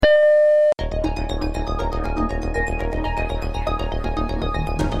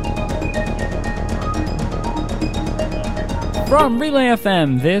From Relay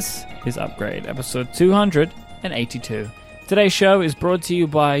FM, this is Upgrade, episode 282. Today's show is brought to you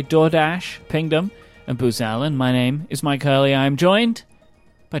by DoorDash, Pingdom, and Booz Allen. My name is Mike Hurley. I'm joined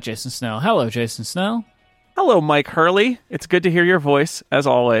by Jason Snell. Hello, Jason Snell. Hello, Mike Hurley. It's good to hear your voice, as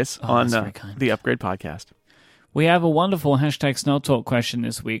always, on the Upgrade podcast. We have a wonderful hashtag Snell Talk question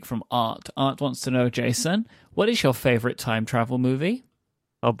this week from Art. Art wants to know, Jason, what is your favorite time travel movie?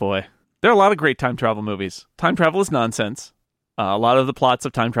 Oh, boy. There are a lot of great time travel movies. Time travel is nonsense. A lot of the plots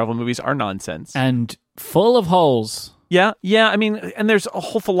of time travel movies are nonsense. And full of holes. Yeah. I mean, and there's a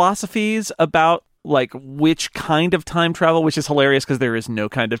whole philosophies about, like, which kind of time travel, which is hilarious because there is no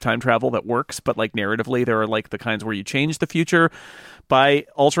kind of time travel that works. But, like, narratively, there are, like, the kinds where you change the future by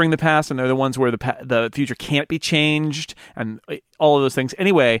altering the past, and they're the ones where the future can't be changed, and all of those things.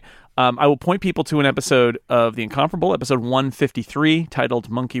 Anyway, I will point people to an episode of The Incomparable, episode 153,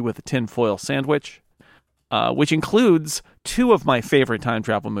 titled Monkey with a Tinfoil Sandwich, which includes two of my favorite time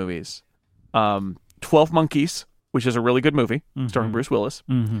travel movies. 12 Monkeys, which is a really good movie, starring Bruce Willis,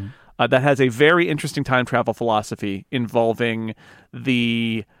 that has a very interesting time travel philosophy involving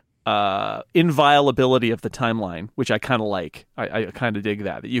the inviolability of the timeline, which I kind of like. I kind of dig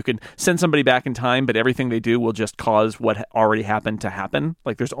that you can send somebody back in time, but everything they do will just cause what already happened to happen.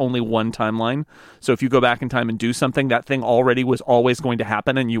 Like, there's only one timeline. So if you go back in time and do something, that thing already was always going to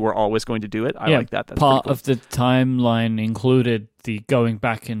happen and you were always going to do it. I like that. That's part cool. of the timeline included the going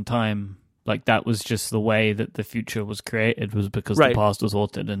back in time. Like, that was just the way that the future was created, was because the past was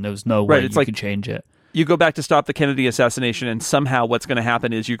altered and there was no way you could change it. You go back to stop the Kennedy assassination, and somehow what's going to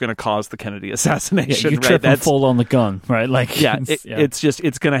happen is you're going to cause the Kennedy assassination. Yeah, you trip and fall on the gun, right? Like,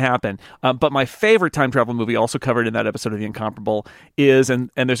 it's going to happen. But my favorite time travel movie, also covered in that episode of The Incomparable, is and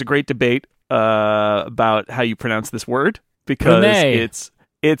there's a great debate about how you pronounce this word, because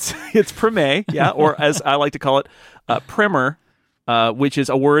it's primé, or as I like to call it, primer. Which is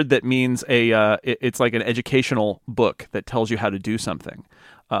a word that means it's like an educational book that tells you how to do something.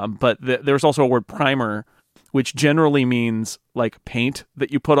 But there's also a word primer, which generally means like paint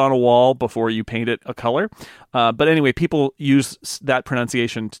that you put on a wall before you paint it a color. But anyway, people use that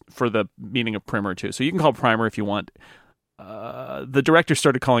pronunciation for the meaning of primer too. So you can call it primer if you want. The director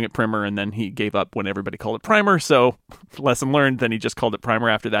started calling it primer, and then he gave up when everybody called it primer. So, lesson learned, then he just called it primer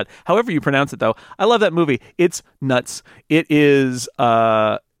after that. However you pronounce it, though, I love that movie. It's nuts. It is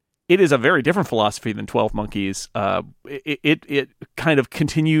a very different philosophy than 12 Monkeys. It kind of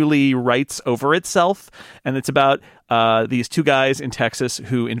continually writes over itself, and it's about these two guys in Texas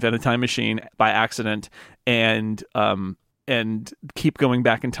who invent a time machine by accident and keep going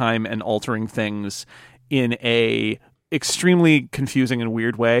back in time and altering things in a extremely confusing and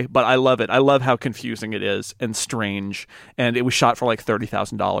weird way, but I love it. I love how confusing it is and strange. And it was shot for like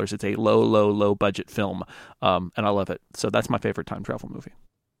 $30,000. It's a low budget film, and I love it. So that's my favorite time travel movie.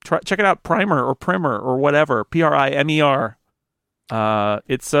 Check it out, Primer or Primer or whatever, Primer.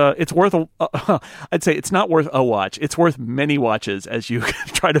 It's worth I'd say it's not worth a watch. It's worth many watches as you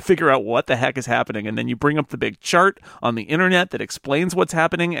try to figure out what the heck is happening, and then you bring up the big chart on the internet that explains what's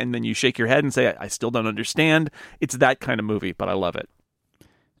happening, and then you shake your head and say, I still don't understand. It's that kind of movie, but I love it.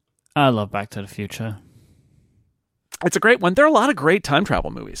 I love Back to the Future. It's a great one. There are a lot of great time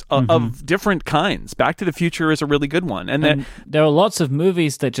travel movies of different kinds. Back to the Future is a really good one. And there are lots of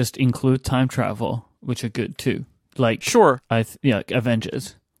movies that just include time travel, which are good too. Like, sure, like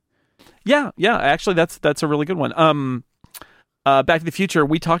Avengers. Yeah. Actually, that's a really good one. Back to the Future.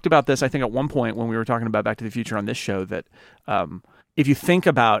 We talked about this, I think, at one point when we were talking about Back to the Future on this show. That if you think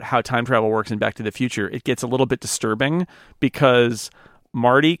about how time travel works in Back to the Future, it gets a little bit disturbing because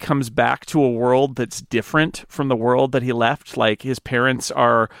Marty comes back to a world that's different from the world that he left. Like, his parents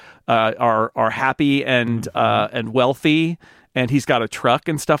are happy and wealthy, and he's got a truck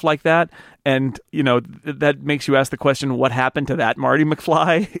and stuff like that. And, that makes you ask the question, what happened to that Marty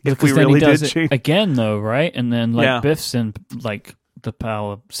McFly? Because we really did change again, though, right? And then, Biff's in, like, the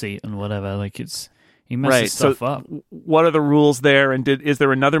power seat and whatever. Like, he messes stuff up. What are the rules there? And is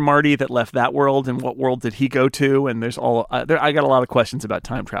there another Marty that left that world? And what world did he go to? And there's I got a lot of questions about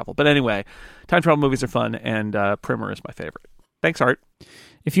time travel. But anyway, time travel movies are fun, and Primer is my favorite. Thanks, Art.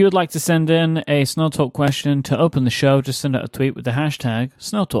 If you would like to send in a Snell Talk question to open the show, just send out a tweet with the hashtag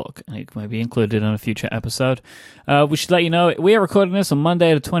Snell Talk, and it may be included in a future episode. We should let you know, we are recording this on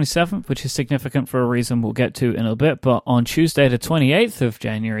Monday the 27th, which is significant for a reason we'll get to in a bit, but on Tuesday the 28th of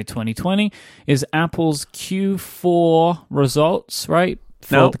January 2020 is Apple's Q4 results, right?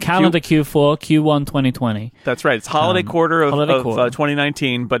 For the calendar Q4, Q1 2020. That's right. It's holiday quarter of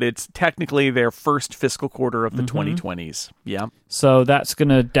 2019, but it's technically their first fiscal quarter of the 2020s. Yeah. So that's going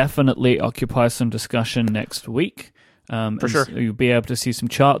to definitely occupy some discussion next week. For sure. So you'll be able to see some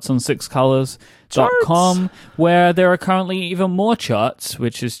charts on sixcolors.com, where there are currently even more charts,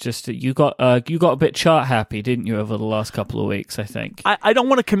 which is just you got a bit chart happy, didn't you, over the last couple of weeks, I think. I don't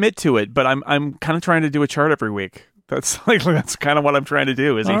want to commit to it, but I'm kind of trying to do a chart every week. That's kind of what I'm trying to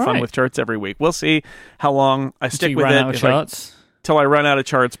do, is have fun with charts every week. We'll see how long I stick with it. Charts? Till I run out of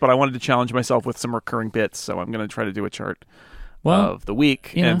charts, but I wanted to challenge myself with some recurring bits, so I'm going to try to do a chart of the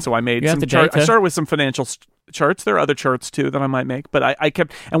week. And so I made some charts. I started with some financial charts. There are other charts too that I might make, but I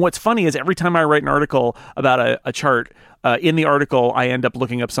kept. And what's funny is every time I write an article about a chart, in the article I end up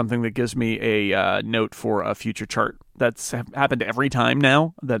looking up something that gives me a note for a future chart. That's happened every time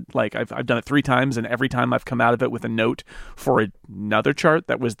now. That I've done it 3 times, and every time I've come out of it with a note for another chart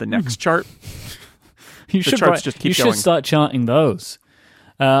that was the next chart. You should start charting those.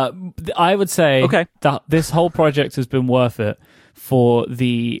 I would say that this whole project has been worth it for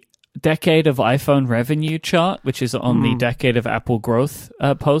the decade of iPhone revenue chart, which is on the decade of Apple growth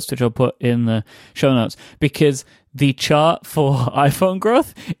post, which I'll put in the show notes, because the chart for iPhone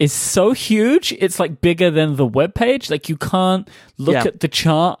growth is so huge, it's like bigger than the web page. Like, you can't look at the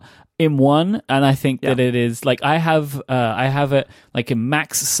chart in one, and I think that it is like I have it like in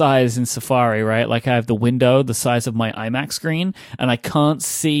max size in Safari, right? Like, I have the window the size of my iMac screen, and I can't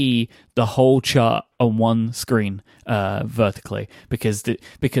see the whole chart on one screen vertically because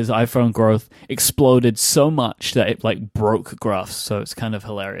iPhone growth exploded so much that it like broke graphs. So it's kind of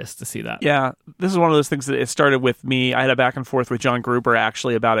hilarious to see that. Yeah, this is one of those things that it started with me. I had a back and forth with John Gruber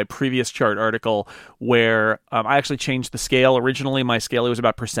actually about a previous chart article where I actually changed the scale. Originally, my scale was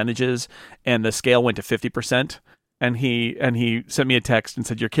about percentages, and the scale went to 50%. And he sent me a text and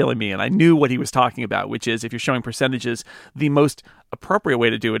said, "You're killing me." And I knew what he was talking about, which is if you're showing percentages, the most appropriate way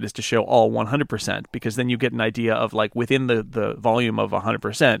to do it is to show all 100%, because then you get an idea of like within the volume of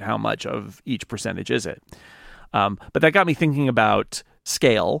 100%, how much of each percentage is it. But that got me thinking about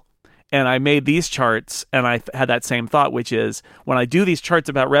scale. And I made these charts, and I had that same thought, which is when I do these charts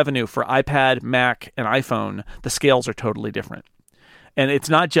about revenue for iPad, Mac, and iPhone, the scales are totally different. And it's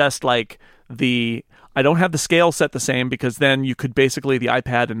not just like I don't have the scale set the same, because then you could basically, the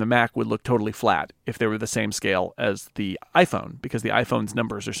iPad and the Mac would look totally flat if they were the same scale as the iPhone, because the iPhone's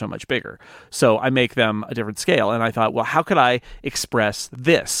numbers are so much bigger. So I make them a different scale. And I thought, well, how could I express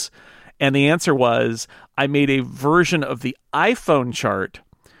this? And the answer was I made a version of the iPhone chart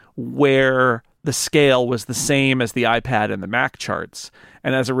where the scale was the same as the iPad and the Mac charts.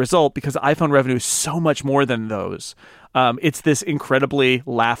 And as a result, because iPhone revenue is so much more than those, it's this incredibly,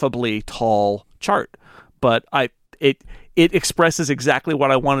 laughably tall chart. But it expresses exactly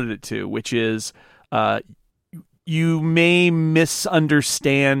what I wanted it to, which is you may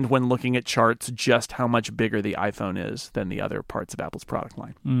misunderstand when looking at charts just how much bigger the iPhone is than the other parts of Apple's product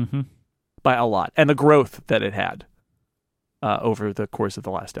line by a lot, and the growth that it had over the course of the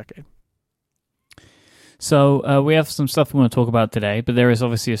last decade. So we have some stuff we want to talk about today, but there is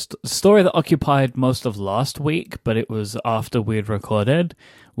obviously a story that occupied most of last week, but it was after we had recorded,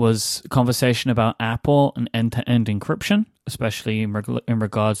 was conversation about Apple and end-to-end encryption, especially in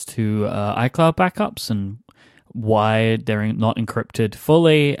regards to iCloud backups and why they're not encrypted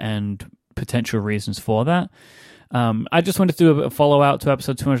fully and potential reasons for that. I just wanted to do a bit of follow-out to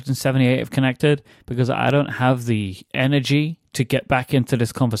episode 278 of Connected, because I don't have the energy to get back into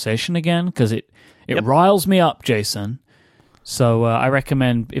this conversation again, because it riles me up, Jason. So I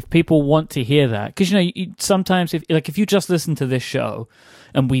recommend, if people want to hear that, because sometimes if you just listen to this show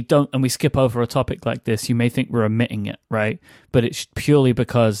and we skip over a topic like this, you may think we're omitting it, right? But it's purely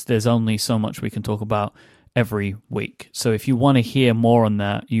because there's only so much we can talk about every week. So if you want to hear more on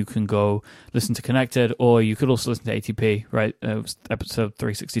that, you can go listen to Connected, or you could also listen to ATP, right? It was episode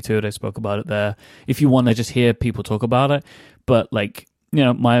 362. They spoke about it there. If you want to just hear people talk about it, but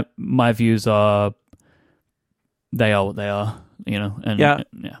my views are. They are what they are, And, yeah.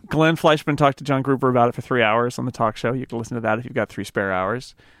 Glenn Fleischman talked to John Gruber about it for 3 hours on the talk show. You can listen to that if you've got 3 spare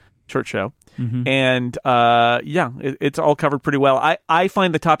hours. Short show. Mm-hmm. And it's all covered pretty well. I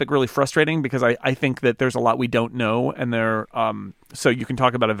find the topic really frustrating, because I think that there's a lot we don't know, and so you can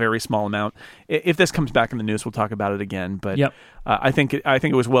talk about a very small amount. If this comes back in the news, we'll talk about it again. But I think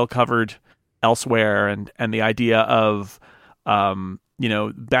it was well covered elsewhere, and the idea of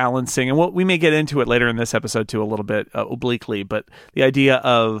balancing, and we may get into it later in this episode too, a little bit obliquely, but the idea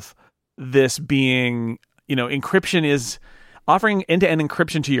of this being, encryption is offering end-to-end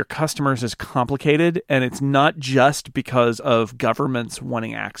encryption to your customers is complicated, and it's not just because of governments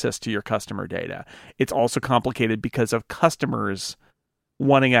wanting access to your customer data. It's also complicated because of customers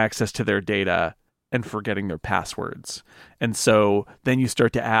wanting access to their data and forgetting their passwords. And so then you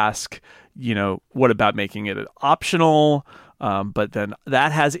start to ask, what about making it optional? But then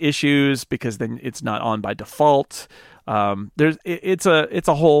that has issues because then it's not on by default. It's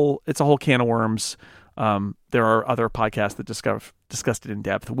a whole can of worms. There are other podcasts that discussed it in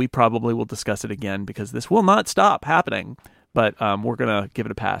depth. We probably will discuss it again because this will not stop happening. But we're going to give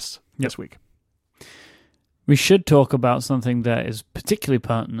it a pass this week. We should talk about something that is particularly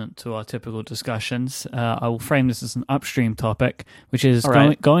pertinent to our typical discussions. I will frame this as an upstream topic, which is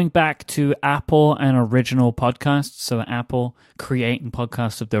going back to Apple and original podcasts. So Apple creating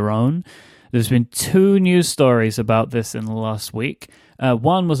podcasts of their own. There's been 2 news stories about this in the last week.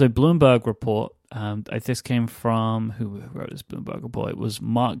 One was a Bloomberg report. This came from, who wrote this Bloomberg report? It was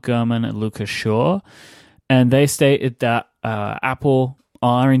Mark Gurman and Lucas Shaw. And they stated that Apple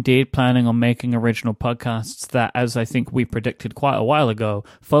are indeed planning on making original podcasts that, as I think we predicted quite a while ago,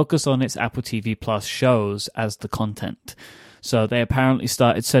 focus on its Apple TV Plus shows as the content. So they apparently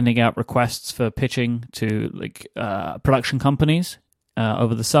started sending out requests for pitching to production companies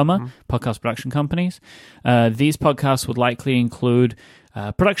over the summer, podcast production companies. These podcasts would likely include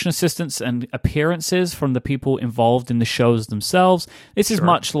production assistants and appearances from the people involved in the shows themselves. This is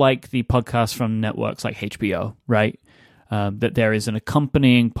much like the podcasts from networks like HBO, right? That there is an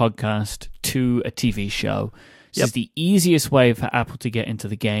accompanying podcast to a TV show. This is the easiest way for Apple to get into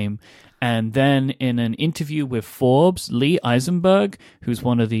the game. And then in an interview with Forbes, Lee Eisenberg, who's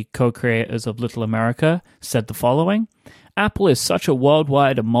one of the co-creators of Little America, said the following: Apple is such a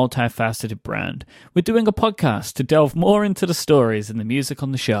worldwide and multifaceted brand. We're doing a podcast to delve more into the stories and the music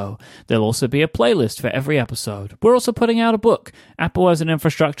on the show. There'll also be a playlist for every episode. We're also putting out a book. Apple has an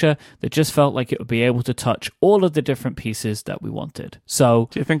infrastructure that just felt like it would be able to touch all of the different pieces that we wanted. So,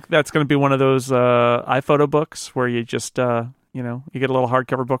 do you think that's going to be one of those iPhoto books where you just, you get a little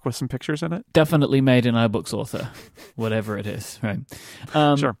hardcover book with some pictures in it? Definitely made in iBooks author, whatever it is, right?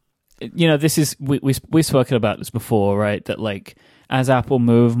 Sure. This is we've spoken about this before, right? That as Apple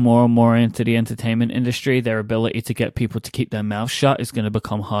move more and more into the entertainment industry, their ability to get people to keep their mouth shut is going to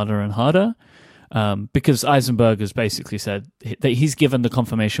become harder and harder. Because Eisenberg has basically said that he's given the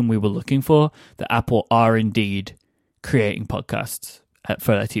confirmation we were looking for that Apple are indeed creating podcasts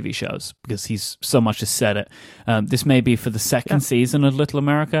for their TV shows, because he's so much as said it. This may be for the second season of Little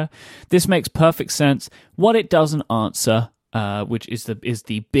America. This makes perfect sense. What it doesn't answer, which is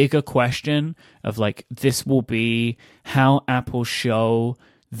the bigger question of this will be how Apple show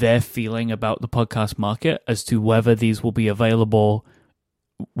their feeling about the podcast market as to whether these will be available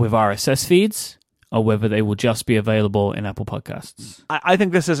with RSS feeds or whether they will just be available in Apple Podcasts. I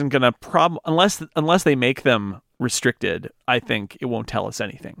think this isn't going to unless they make them restricted. I think it won't tell us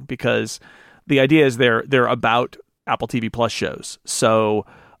anything, because the idea is they're about Apple TV Plus shows. So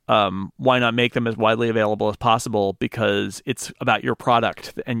why not make them as widely available as possible, because it's about your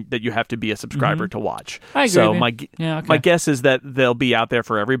product and that you have to be a subscriber to watch. I agree. So my guess is that they'll be out there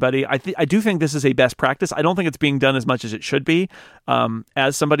for everybody. I do think this is a best practice. I don't think it's being done as much as it should be.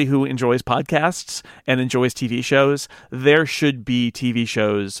 As somebody who enjoys podcasts and enjoys TV shows, there should be TV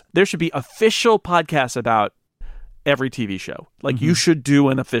shows. There should be official podcasts about every TV show. You should do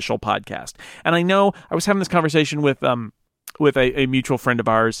an official podcast. And I know I was having this conversation with a mutual friend of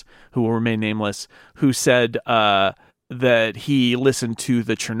ours who will remain nameless, who said that he listened to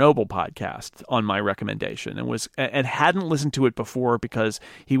the Chernobyl podcast on my recommendation and hadn't listened to it before because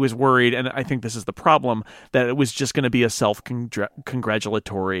he was worried, and I think this is the problem, that it was just going to be a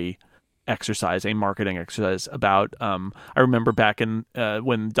self-congratulatory exercise, a marketing exercise about, I remember back in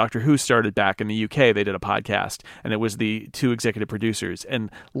when Doctor Who started back in the UK, they did a podcast, and it was the 2 executive producers,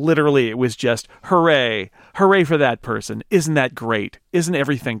 and literally it was just hooray for that person, isn't that great, isn't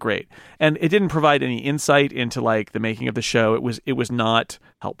everything great? And it didn't provide any insight into the making of the show. It was not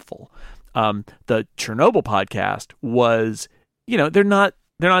helpful. The Chernobyl podcast was, they're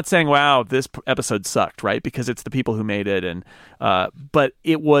not saying, wow, this episode sucked, right? Because it's the people who made it. But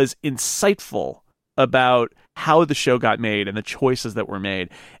it was insightful about how the show got made and the choices that were made.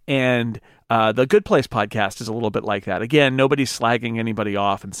 And the Good Place podcast is a little bit like that. Again, nobody's slagging anybody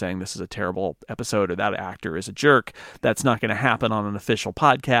off and saying this is a terrible episode or that actor is a jerk. That's not going to happen on an official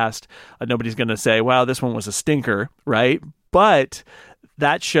podcast. Nobody's going to say, wow, this one was a stinker, right? But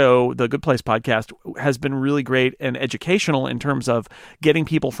that show, the Good Place podcast, has been really great and educational in terms of getting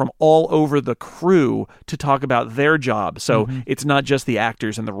people from all over the crew to talk about their job. So it's not just the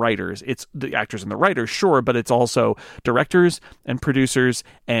actors and the writers. It's the actors and the writers, sure, but it's also directors and producers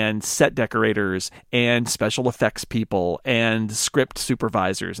and set decorators and special effects people and script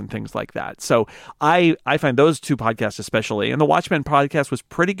supervisors and things like that. So I find those two podcasts especially. And the Watchmen podcast was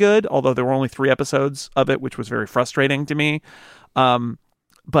pretty good, although there were only 3 episodes of it, which was very frustrating to me.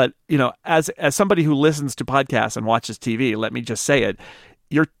 But, as somebody who listens to podcasts and watches TV, let me just say it,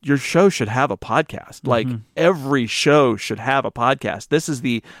 your show should have a podcast. Like every show should have a podcast. This is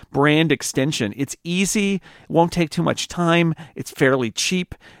the brand extension. It's easy, it won't take too much time, it's fairly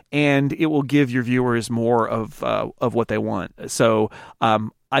cheap, and it will give your viewers more of what they want. So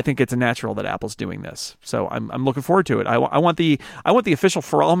I think it's a natural that Apple's doing this. So I'm looking forward to it. I want the official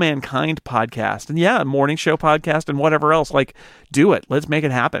For All Mankind podcast, and a morning show podcast, and whatever else. Like, do it. Let's make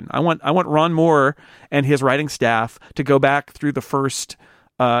it happen. I want Ron Moore and his writing staff to go back through the first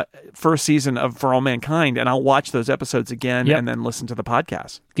season of For All Mankind, and I'll watch those episodes again and then listen to the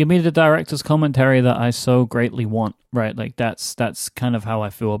podcast. Give me the director's commentary that I so greatly want, right? Like that's kind of how I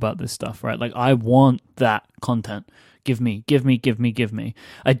feel about this stuff, right? Like I want that content. Give me.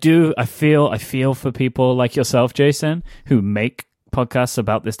 I feel for people like yourself, Jason, who make podcasts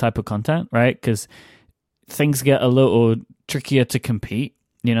about this type of content, right? Because things get a little trickier to compete,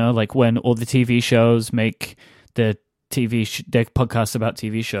 like when all the TV shows make their podcasts about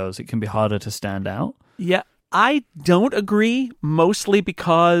TV shows, it can be harder to stand out. Yeah, I don't agree, mostly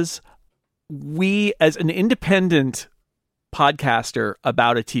because we, as an independent podcaster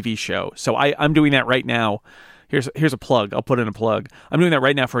about a TV show, so I'm doing that right now. Here's a plug. I'll put in a plug. I'm doing that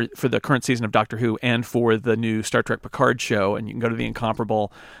right now for the current season of Doctor Who and for the new Star Trek Picard show. And you can go to The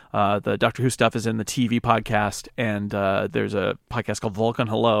Incomparable. The Doctor Who stuff is in the TV podcast, and there's a podcast called Vulcan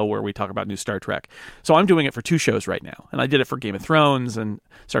Hello where we talk about new Star Trek. So I'm doing it for 2 shows right now, and I did it for Game of Thrones and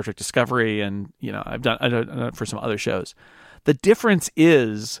Star Trek Discovery, and I've done it for some other shows. The difference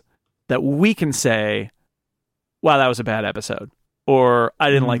is that we can say, "Wow, that was a bad episode." Or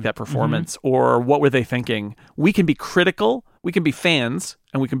I didn't like that performance, or what were they thinking? We can be critical, we can be fans,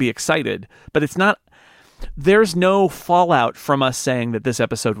 and we can be excited, but there's no fallout from us saying that this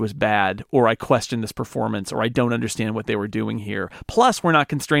episode was bad, or I question this performance, or I don't understand what they were doing here. Plus, we're not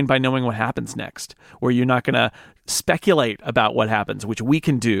constrained by knowing what happens next, where you're not going to speculate about what happens, which we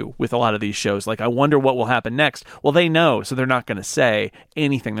can do with a lot of these shows. Like, I wonder what will happen next. Well, they know, so they're not going to say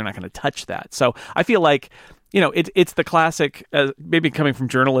anything. They're not going to touch that. So I feel like it's the classic, maybe coming from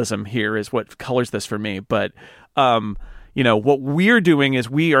journalism here is what colors this for me. But, what we're doing is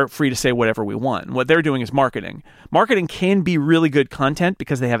we are free to say whatever we want. And what they're doing is marketing. Marketing can be really good content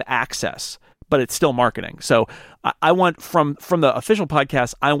because they have access, but it's still marketing. So I want from the official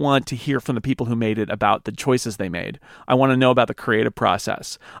podcast, I want to hear from the people who made it about the choices they made. I want to know about the creative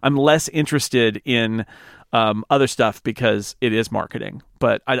process. I'm less interested in other stuff because it is marketing.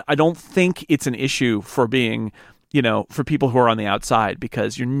 But I don't think it's an issue for being, for people who are on the outside,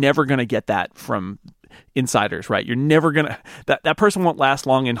 because you're never going to get that from insiders, right? You're never going to, that person won't last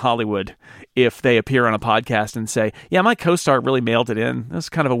long in Hollywood if they appear on a podcast and say, yeah, my co-star really mailed it in. This is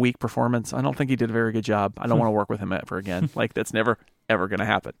kind of a weak performance. I don't think he did a very good job. I don't want to work with him ever again. Like, that's never, ever going to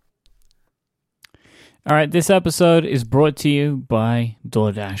happen. All right, this episode is brought to you by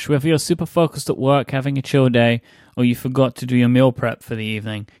DoorDash. Whether you're super focused at work, having a chill day, or you forgot to do your meal prep for the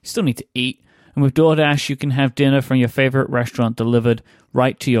evening, you still need to eat. And with DoorDash, you can have dinner from your favorite restaurant delivered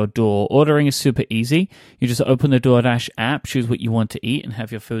right to your door. Ordering is super easy. You just open the DoorDash app, choose what you want to eat, and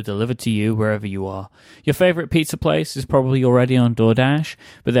have your food delivered to you wherever you are. Your favorite pizza place is probably already on DoorDash,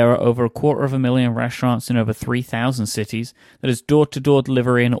 but there are over 250,000 restaurants in over 3,000 cities that is door-to-door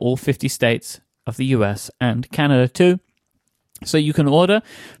delivery in all 50 states of the US and Canada too. So you can order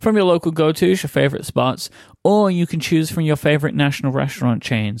from your local go-tos, your favorite spots, or you can choose from your favorite national restaurant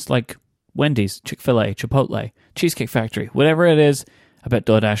chains like Wendy's, Chick-fil-A, Chipotle, Cheesecake Factory, whatever it is. I bet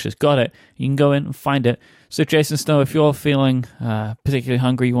DoorDash has got it. You can go in and find it. So Jason Snow, if you're feeling particularly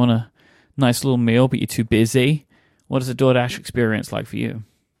hungry, you want a nice little meal, but you're too busy, what is the DoorDash experience like for you?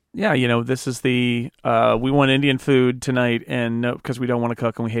 Yeah, this is we want Indian food tonight, and because we don't want to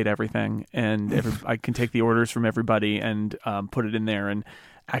cook and we hate everything, and I can take the orders from everybody and put it in there, and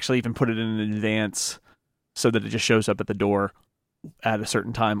actually even put it in advance so that it just shows up at the door at a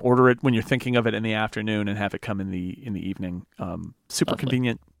certain time. Order it when you're thinking of it in the afternoon and have it come in the evening. Super Lovely.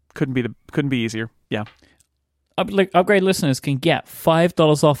 Convenient. Couldn't be easier. Yeah. Upgrade listeners can get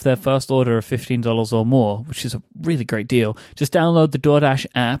 $5 off their first order of $15 or more, which is a really great deal. Just download the DoorDash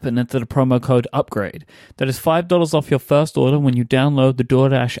app and enter the promo code UPGRADE. That is $5 off your first order when you download the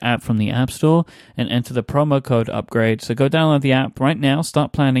DoorDash app from the App Store and enter the promo code UPGRADE. So go download the app right now,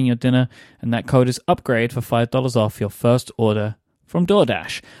 start planning your dinner, and that code is UPGRADE for $5 off your first order from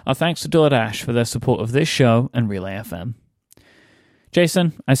DoorDash. Our thanks to DoorDash for their support of this show and Relay FM.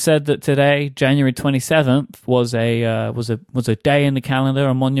 Jason, I said that today, January 27th, was a day in the calendar,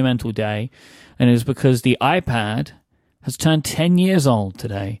 a monumental day, and it was because the iPad has turned 10 years old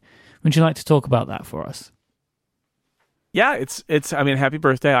today. Would you like to talk about that for us? Yeah, it's. I mean, happy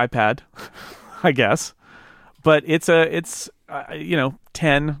birthday, iPad, I guess. But it's 10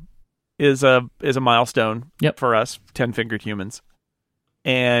 is a milestone for us, 10-fingered humans.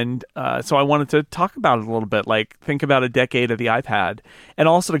 And so I wanted to talk about it a little bit, like think about a decade of the iPad, and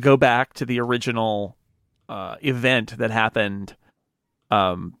also to go back to the original event that happened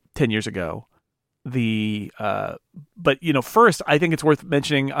 10 years ago. But first, I think it's worth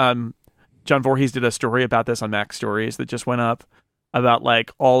mentioning. John Voorhees did a story about this on Mac Stories that just went up about like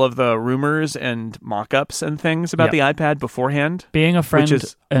all of the rumors and mock-ups and things about the iPad beforehand. Being a friend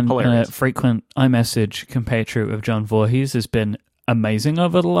and frequent iMessage compatriot of John Voorhees has been amazing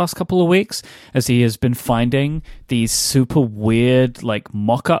over the last couple of weeks, as he has been finding these super weird like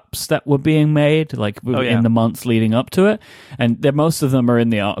mock-ups that were being made in the months leading up to it, and most of them are in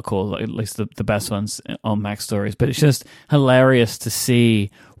the article, at least the best ones on Mac Stories. But it's just hilarious to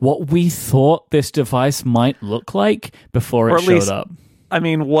see what we thought this device might look like before it showed up. I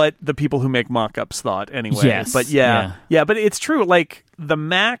mean, what the people who make mock-ups thought anyway. Yes, but yeah, but it's true. Like the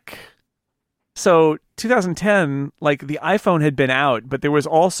Mac. So 2010, like the iPhone had been out, but there was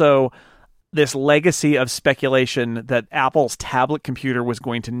also this legacy of speculation that Apple's tablet computer was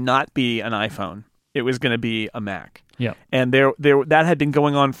going to not be an iPhone. It was going to be a Mac. Yeah. And there that had been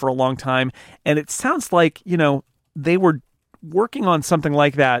going on for a long time. And it sounds like, they were working on something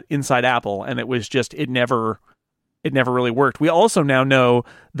like that inside Apple, and it was just, it never really worked. We also now know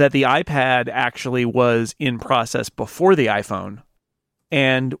that the iPad actually was in process before the iPhone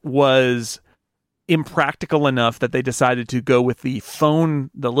and was impractical enough that they decided to go with the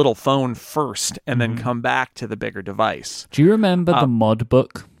little phone first, and then come back to the bigger device. Do you remember the mod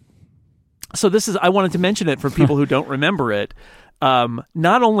book? So I wanted to mention it for people who don't remember it.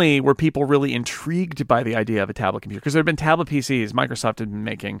 Not only were people really intrigued by the idea of a tablet computer, because there had been tablet PCs. Microsoft had been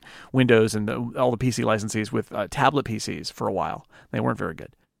making Windows and all the PC licensees with tablet PCs for a while. They weren't very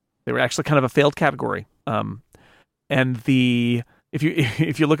good. They were actually kind of a failed category.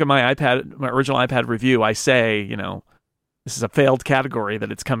 If you look at my original iPad review, I say, this is a failed category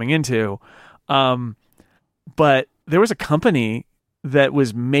that it's coming into. But there was a company that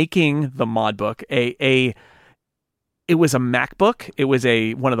was making the mod book. It was a MacBook. It was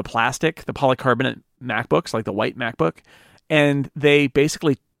one of the polycarbonate MacBooks, like the white MacBook. And they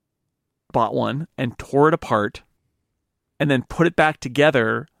basically bought one and tore it apart and then put it back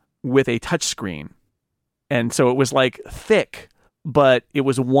together with a touchscreen. And so it was like thick, but it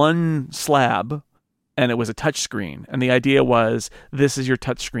was one slab, and it was a touchscreen. And the idea was, this is your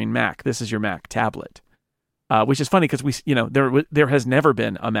touchscreen Mac. This is your Mac tablet, which is funny because there has never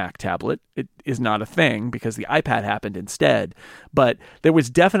been a Mac tablet. It is not a thing because the iPad happened instead. But there was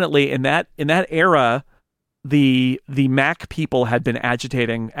definitely in that era, the Mac people had been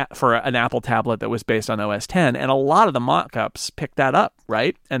agitating for an Apple tablet that was based on OS X, and a lot of the mock-ups picked that up,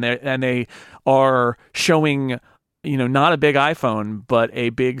 right? And they are showing, not a big iPhone, but a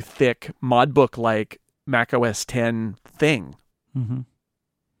big, thick mod book like Mac OS X thing. Mm-hmm.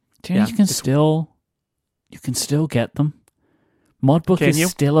 You can still get them. Modbook is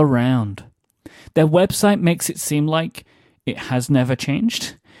still around. Their website makes it seem like it has never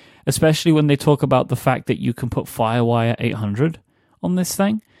changed, especially when they talk about the fact that you can put FireWire 800 on this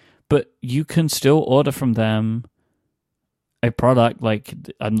thing, but you can still order from them a product. Like,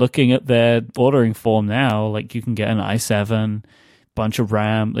 I'm looking at their ordering form now, like you can get an i7, bunch of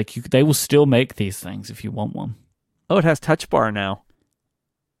RAM, they will still make these things if you want one. Oh, it has Touch Bar now.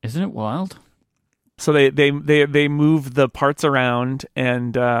 Isn't it wild? So they move the parts around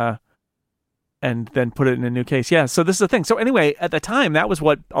and then put it in a new case. Yeah, so this is the thing. So anyway, at the time, that was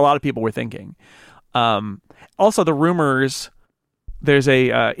what a lot of people were thinking. Also, the rumors. There's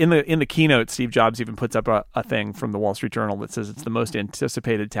in the keynote, Steve Jobs even puts up a thing from the Wall Street Journal that says it's the most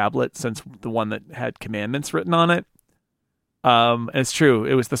anticipated tablet since the one that had commandments written on it. And it's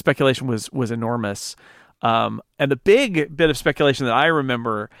true. The speculation was enormous. And the big bit of speculation that I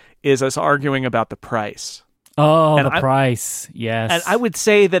remember is us arguing about the price. Oh, and price, yes. And I would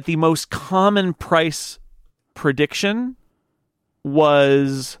say that the most common price prediction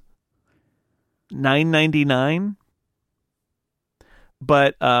was $9.99.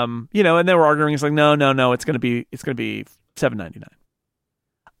 But and they were arguing, it's like, no, it's gonna be $7.99.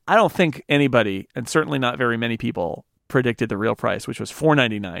 I don't think anybody, and certainly not very many people, predicted the real price, which was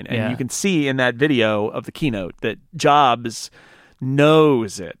 $4.99. And you can see in that video of the keynote that Jobs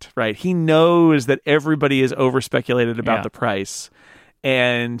knows it, right? He knows that everybody is over speculated about the price.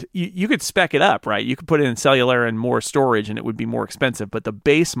 And you could spec it up, right? You could put it in cellular and more storage and it would be more expensive. But the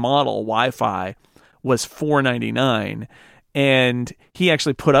base model Wi-Fi was $4.99. And he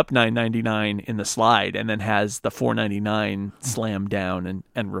actually put up $9.99 in the slide and then has the $4.99 slam down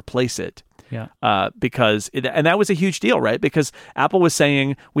and replace it. Yeah. Because and that was a huge deal, right? Because Apple was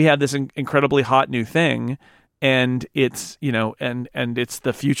saying we have this incredibly hot new thing, and it's and it's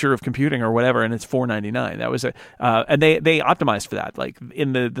the future of computing or whatever, and it's $4.99. That was and they optimized for that. Like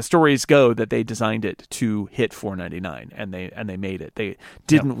in the stories go that they designed it to hit $4.99, and they made it. They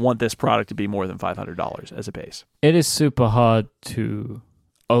didn't want this product to be more than $500 as a base. It is super hard to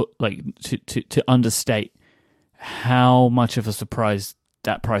to understate how much of a surprise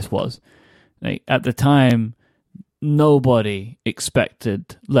that price was. Like, at the time, nobody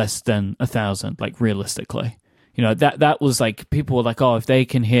expected less than 1,000. Like, realistically. That was like, people were like, oh, if they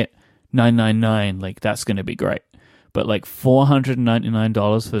can hit $999, like, that's going to be great. But like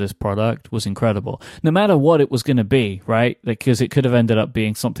 $499 for this product was incredible. No matter what it was going to be, right? Like, because it could have ended up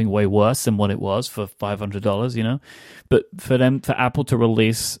being something way worse than what it was for $500, But for Apple to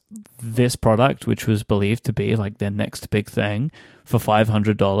release this product, which was believed to be like their next big thing, for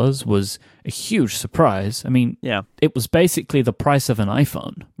 $500 was a huge surprise. I mean, it was basically the price of an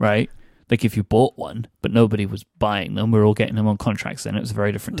iPhone, right? Like if you bought one, but nobody was buying them. We were all getting them on contracts then. It was a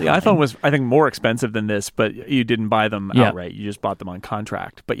very different time. The iPhone was, I think, more expensive than this, but you didn't buy them outright. You just bought them on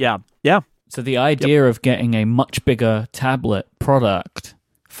contract. But yeah. So the idea of getting a much bigger tablet product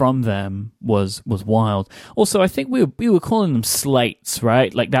from them was wild. Also, I think we were calling them slates,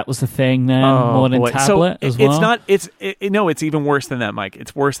 right? Like that was the thing then, more than tablet as well. It's even worse than that, Mike.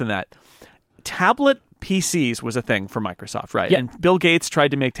 It's worse than that. Tablet PCs was a thing for Microsoft, right? Yeah. And Bill Gates tried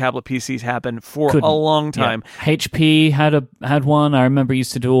to make tablet PCs happen for a long time. Yeah. HP had one. I remember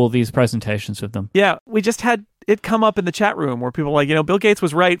used to do all these presentations with them. Yeah, we just had it come up in the chat room where people were like, Bill Gates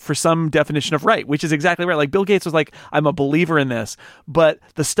was right for some definition of right, which is exactly right. Like Bill Gates was like, I'm a believer in this, but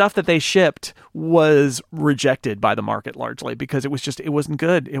the stuff that they shipped was rejected by the market largely because it wasn't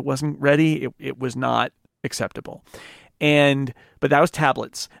good. It wasn't ready. It was not acceptable. But that was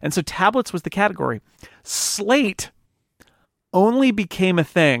tablets. And so tablets was the category. Slate only became a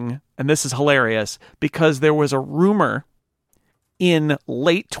thing, and this is hilarious, because there was a rumor in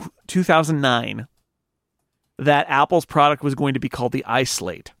late 2009 that Apple's product was going to be called the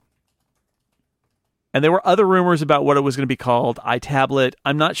iSlate. And there were other rumors about what it was going to be called, iTablet.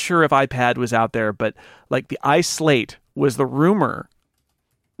 I'm not sure if iPad was out there, but like the iSlate was the rumor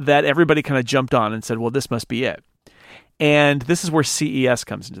that everybody kind of jumped on and said, well, this must be it. And this is where CES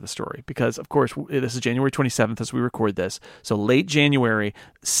comes into the story because, of course, this is January 27th as we record this. So late January,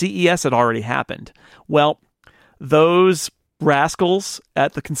 CES had already happened. Well, those rascals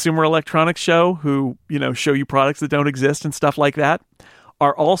at the Consumer Electronics Show who, show you products that don't exist and stuff like that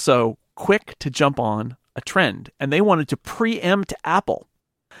are also quick to jump on a trend. And they wanted to preempt Apple.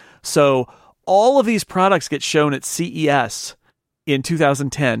 So all of these products get shown at CES in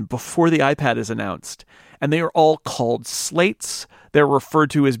 2010 before the iPad is announced. And they are all called slates. They're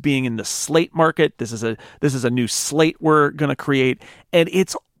referred to as being in the slate market. This is a new slate we're going to create. And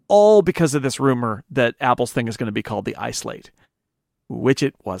it's all because of this rumor that Apple's thing is going to be called the iSlate, which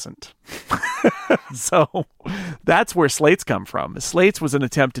it wasn't. So that's where slates come from. Slates was an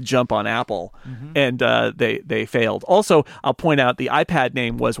attempt to jump on Apple, and they failed. Also, I'll point out the iPad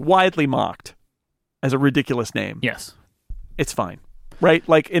name was widely mocked as a ridiculous name. Yes. It's fine. Right?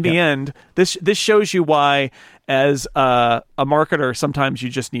 Like in the end, this shows you why, as a marketer, sometimes you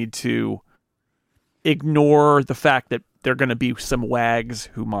just need to ignore the fact that there are going to be some wags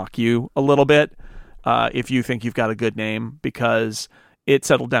who mock you a little bit if you think you've got a good name, because it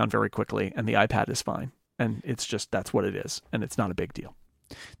settled down very quickly and the iPad is fine. And it's just, that's what it is. And it's not a big deal.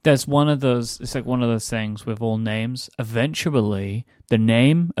 It's like one of those things with all names. Eventually, the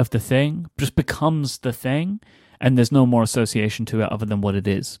name of the thing just becomes the thing. And there's no more association to it other than what it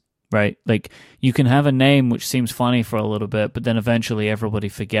is, right? Like, you can have a name which seems funny for a little bit, but then eventually everybody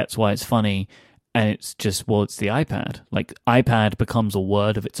forgets why it's funny, and it's just, well, it's the iPad. Like, iPad becomes a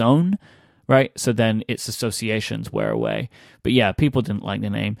word of its own, right? So then its associations wear away. But yeah, people didn't like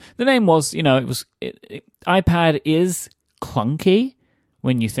the name. The name was, iPad is clunky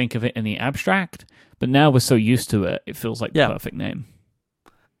when you think of it in the abstract, But now we're so used to it, it feels like the perfect name.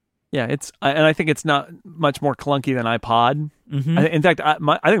 Yeah, and I think it's not much more clunky than iPod. Mm-hmm. In fact,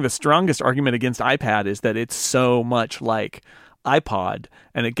 I think the strongest argument against iPad is that it's so much like iPod,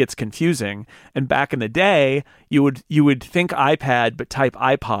 and it gets confusing. And back in the day, you would think iPad but type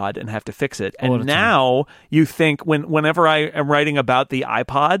iPod and have to fix it. And now you think whenever I am writing about the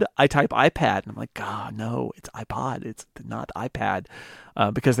iPod, I type iPad, and I'm like, God, no, it's iPod, it's not iPad,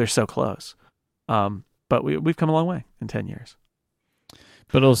 because they're so close. But we've come a long way in 10 years.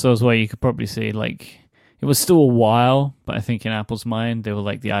 But also as well, you could probably see, like, it was still a while, but I think in Apple's mind, they were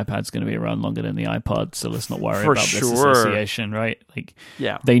like, the iPad's going to be around longer than the iPod, so let's not worry about this association, right? Like,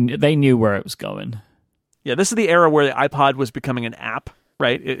 they knew where it was going. Yeah, this is the era where the iPod was becoming an app,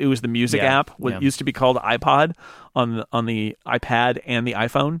 right? It was the music app. What used to be called iPod on the iPad and the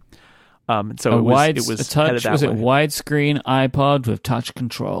iPhone. So it was headed that way. It widescreen iPod with touch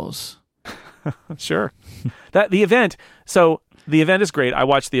controls? Sure. The event is great. I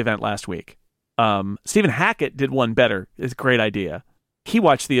watched the event last week. Stephen Hackett did one better. It's a great idea. He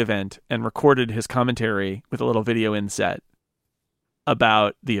watched the event and recorded his commentary with a little video inset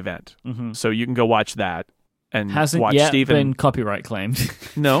about the event. Mm-hmm. So you can go watch that and Hasn't watch yet Stephen. Been copyright claimed.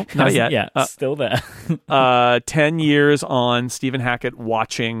 No, not yet. Yeah, still there. 10 years on Stephen Hackett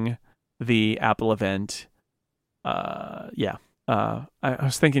watching the Apple event. I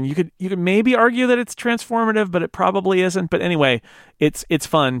was thinking you could maybe argue that it's transformative, but it probably isn't. But anyway, it's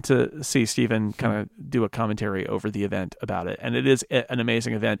fun to see Stephen kind of do a commentary over the event about it, and it is an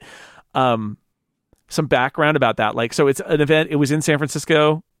amazing event. Some background about that, so it's an event. It was in San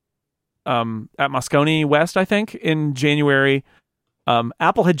Francisco, at Moscone West, I think, in January.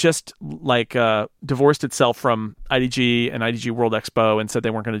 Apple had just divorced itself from IDG and IDG World Expo and said they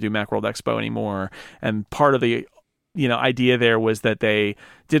weren't going to do Macworld Expo anymore. And part of the idea there was that they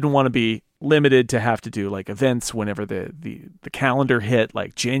didn't want to be limited to have to do events whenever the calendar hit,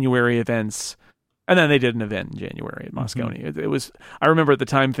 like January events. And then they did an event in January at Moscone. Mm-hmm. It was, I remember at the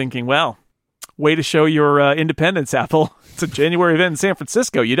time thinking, well, way to show your independence, Apple. It's a January event in San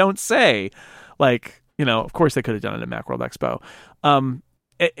Francisco. You don't say. Of course they could have done it at Macworld Expo. And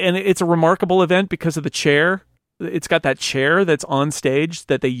it's a remarkable event because of the chair. It's got that chair that's on stage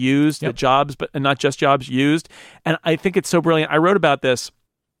that they used, that Jobs, but not just Jobs, used. And I think it's so brilliant. I wrote about this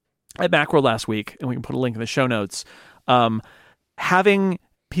at Macworld last week, and we can put a link in the show notes. Having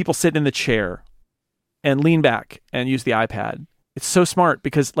people sit in the chair and lean back and use the iPad. It's so smart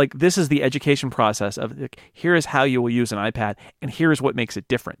because this is the education process of here is how you will use an iPad, and here's what makes it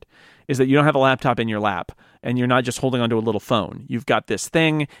different, is that you don't have a laptop in your lap and you're not just holding onto a little phone. You've got this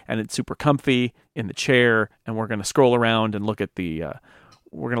thing and it's super comfy in the chair, and we're going to scroll around and look at the at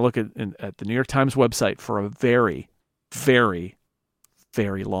the New York Times website for a very, very,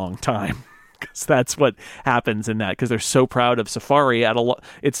 very long time. Because that's what happens in that. Because they're so proud of Safari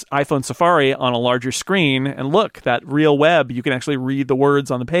it's iPhone Safari on a larger screen, and look, that real web, you can actually read the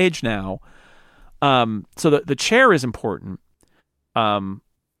words on the page now. So the chair is important.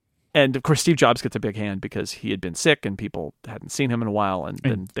 And of course, Steve Jobs gets a big hand because he had been sick and people hadn't seen him in a while, and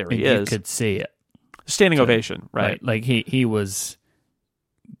then there he is. You could see it. Standing ovation, right? He was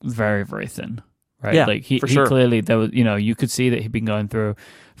very, very thin. Right, yeah, he sure. Clearly there was, you could see that he'd been going through.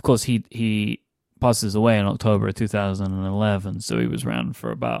 Of course, he passes away in October of 2011, so he was around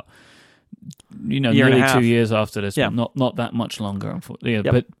for about nearly 2 years after this. Yeah. But not that much longer, unfortunately. Yeah,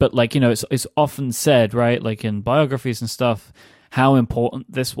 yep. But it's often said, right, in biographies and stuff, how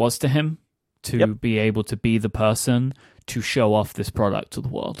important this was to him to be able to be the person to show off this product to the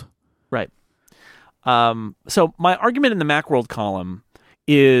world. Right. So my argument in the Macworld column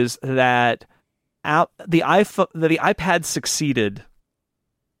is that the iPad succeeded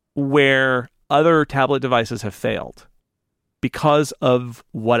where other tablet devices have failed because of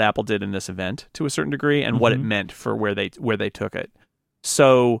what Apple did in this event to a certain degree and what it meant for where they took it.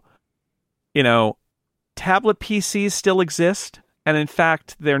 So, tablet PCs still exist, and in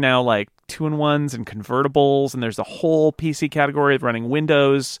fact, they're now 2-in-1s and convertibles, and there's a whole PC category of running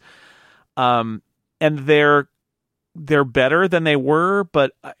Windows, and they're better than they were,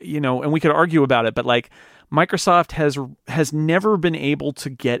 but and we could argue about it, but Microsoft has never been able to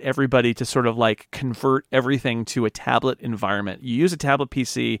get everybody to sort of convert everything to a tablet environment. You use a tablet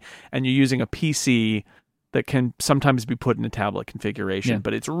PC and you're using a PC that can sometimes be put in a tablet configuration,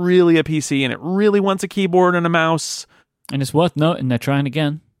 but it's really a PC and it really wants a keyboard and a mouse. And it's worth noting they're trying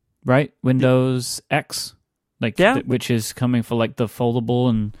again, right? Windows X, which is coming for the foldable,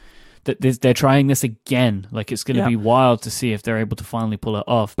 and they're trying this again. It's going to be wild to see if they're able to finally pull it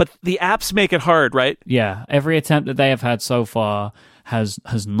off. But the apps make it hard, right? Yeah. Every attempt that they have had so far has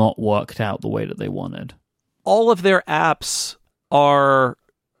not worked out the way that they wanted. All of their apps are,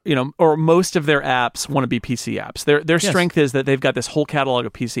 or most of their apps want to be PC apps. Their strength is that they've got this whole catalog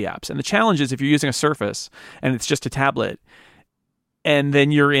of PC apps. And the challenge is if you're using a Surface and it's just a tablet, and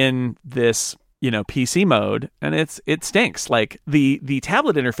then you're in this, PC mode, and it stinks. Like the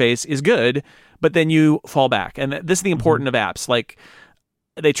tablet interface is good, but then you fall back. And this is the important of apps. Like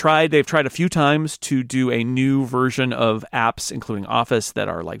they've tried a few times to do a new version of apps, including Office, that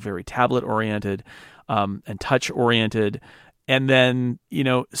are like very tablet oriented and touch oriented. And then,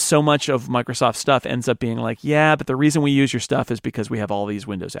 so much of Microsoft stuff ends up being like, yeah, but the reason we use your stuff is because we have all these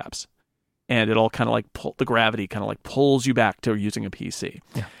Windows apps. And it all kind of like the gravity kind of like pulls you back to using a PC.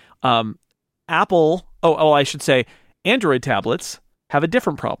 Yeah. Apple, I should say, Android tablets have a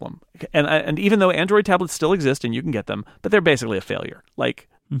different problem. And even though Android tablets still exist and you can get them, but they're basically a failure. Like,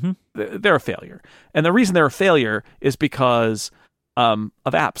 they're a failure. And the reason they're a failure is because of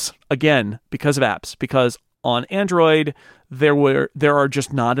apps. Again, because of apps. Because on Android, there are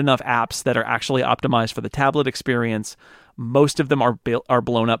just not enough apps that are actually optimized for the tablet experience. Most of them are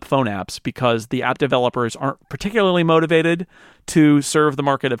blown up phone apps because the app developers aren't particularly motivated to serve the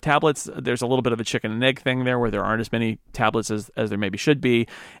market of tablets. There's a little bit of a chicken and egg thing there where there aren't as many tablets as there maybe should be.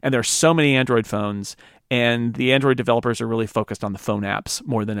 And there's so many Android phones, and the Android developers are really focused on the phone apps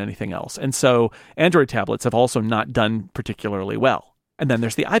more than anything else. And so Android tablets have also not done particularly well. And then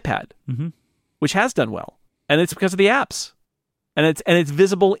there's the iPad, which has done well. And it's because of the apps. And it's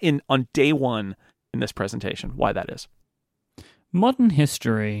visible on day one in this presentation, why that is. Modern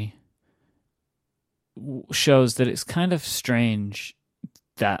history shows that it's kind of strange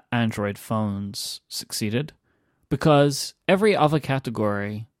that Android phones succeeded, because every other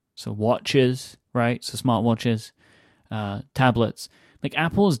category, so watches, right? So smartwatches, tablets, like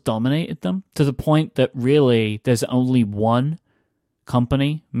Apple has dominated them to the point that really there's only one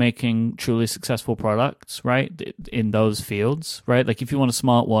company making truly successful products, right, in those fields, right? Like if you want a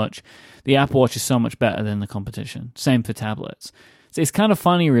smartwatch, the Apple Watch is so much better than the competition. Same for tablets. So it's kind of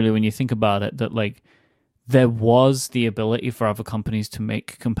funny, really, when you think about it, that like there was the ability for other companies to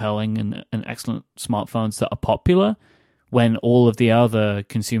make compelling and excellent smartphones that are popular when all of the other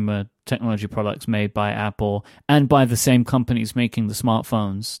consumer technology products made by Apple and by the same companies making the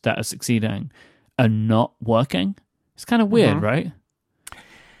smartphones that are succeeding are not working. It's kind of weird, right?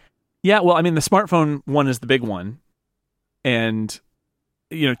 Yeah, well, I mean, the smartphone one is the big one. And,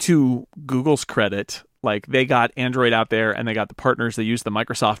 to Google's credit, like they got Android out there and they got the partners. They used the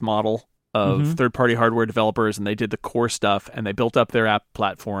Microsoft model of third-party hardware developers, and they did the core stuff, and they built up their app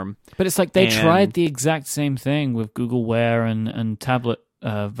platform. But it's like they tried the exact same thing with Google Wear and tablet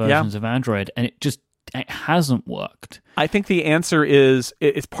versions of Android, and it hasn't worked. I think the answer is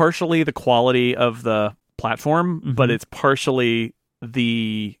it's partially the quality of the platform, but it's partially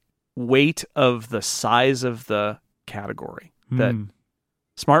the weight of the size of the category. That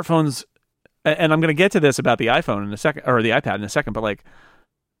smartphones, and I'm going to get to this about the iPhone in a second, or the iPad in a second, but like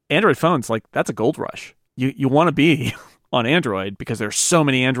Android phones, like that's a gold rush. You want to be on Android because there's so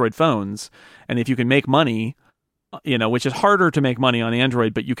many Android phones, and if you can make money, which is harder to make money on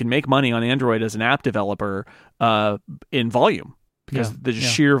Android, but you can make money on Android as an app developer in volume because the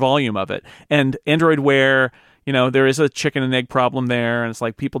sheer volume of it. And Android Wear, there is a chicken and egg problem there, and it's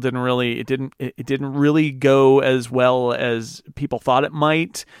like people didn't really go as well as people thought it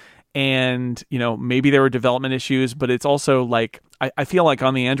might. And, maybe there were development issues, but it's also like, I feel like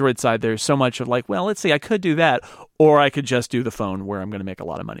on the Android side, there's so much of like, well, let's see, I could do that, or I could just do the phone where I'm going to make a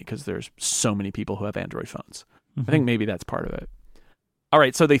lot of money because there's so many people who have Android phones. I think maybe that's part of it. All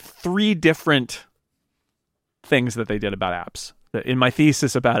right. So the three different things that they did about apps in my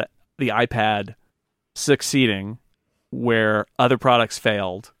thesis about the iPad succeeding where other products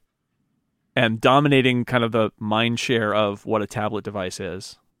failed and dominating kind of the mind share of what a tablet device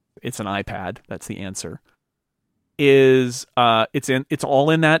is. It's an iPad. That's the answer. It's all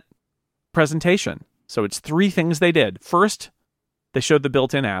in that presentation. So it's three things they did. First, they showed the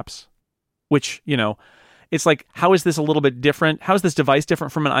built-in apps, which, it's like, how is this a little bit different? How is this device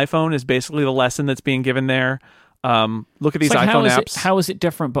different from an iPhone is basically the lesson that's being given there. Look at these iPhone apps. How is it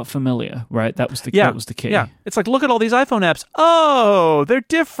different but familiar, right? That was the key. Yeah. It's like, look at all these iPhone apps. Oh, they're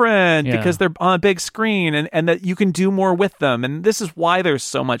different because they're on a big screen and that you can do more with them. And this is why there's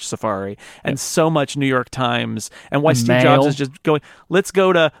so much Safari and so much New York Times and why Steve Jobs is just going, let's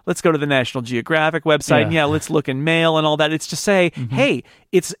go to the National Geographic website and let's look in Mail and all that. It's to say, hey,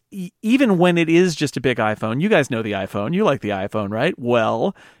 it's even when it is just a big iPhone, you guys know the iPhone, you like the iPhone, right?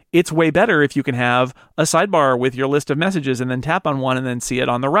 Well, it's way better if you can have a sidebar with your list of messages and then tap on one and then see it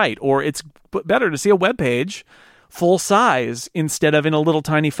on the right. Or it's better to see a web page full size instead of in a little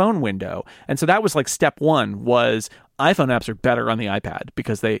tiny phone window. And so that was like step one, was iPhone apps are better on the iPad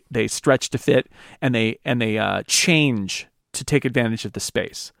because they stretch to fit and they change to take advantage of the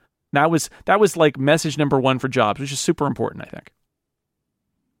space. That was like message number one for Jobs, which is super important, I think.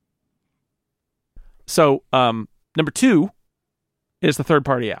 So number two is the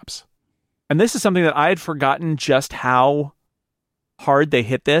third-party apps. And this is something that I had forgotten just how hard they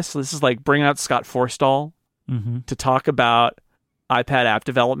hit this. This is like bringing out Scott Forstall to talk about iPad app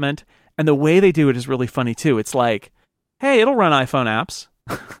development. And the way they do it is really funny too. It's like, hey, it'll run iPhone apps.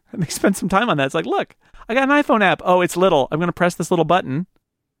 And they spend some time on that. It's like, look, I got an iPhone app. Oh, it's little. I'm going to press this little button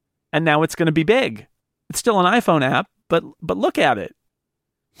and now it's going to be big. It's still an iPhone app, but look at it.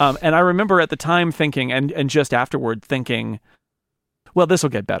 And I remember at the time thinking, and just afterward thinking, well, this will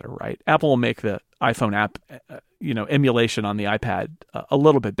get better, right? Apple will make the iPhone app, emulation on the iPad a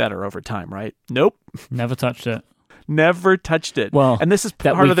little bit better over time, right? Nope. Never touched it. Never touched it. Well, and this is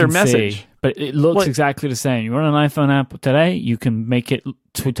part of their message. See, but it looks exactly the same. You run an iPhone app today, you can make it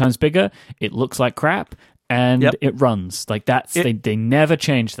 2 times bigger. It looks like crap, and it runs. Like they never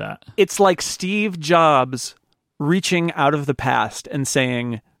change that. It's like Steve Jobs reaching out of the past and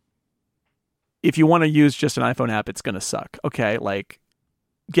saying, if you want to use just an iPhone app, it's going to suck. Okay, like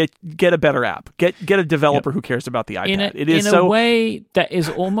get a better app. Get a developer who cares about the iPad. In a way that is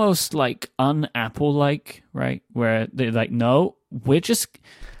almost like un-Apple-like, right? Where they're like, no, we're just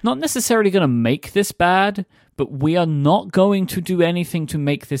not necessarily going to make this bad, but we are not going to do anything to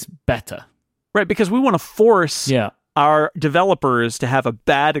make this better. Right, because we want to force our developers to have a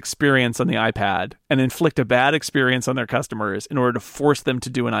bad experience on the iPad and inflict a bad experience on their customers in order to force them to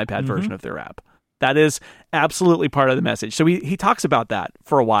do an iPad version of their app. That is absolutely part of the message. So he talks about that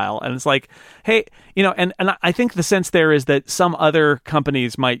for a while, and it's like, hey, and I think the sense there is that some other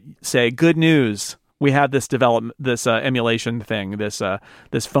companies might say, good news, we have this emulation thing, this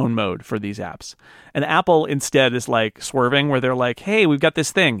phone mode for these apps. And Apple instead is like swerving, where they're like, hey, we've got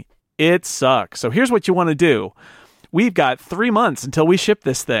this thing. It sucks. So here's what you want to do. We've got 3 months until we ship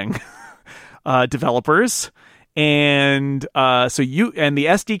this thing, developers. And so the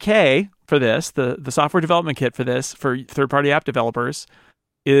SDK for this, the software development kit for this, for third-party app developers,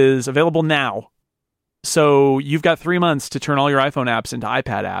 is available now. So you've got 3 months to turn all your iPhone apps into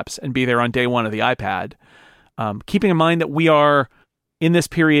iPad apps and be there on day one of the iPad. Keeping in mind that we are in this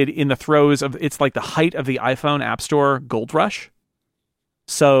period in the throes of, it's like the height of the iPhone App Store gold rush.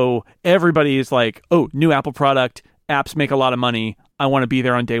 So everybody is like, oh, new Apple product, apps make a lot of money. I want to be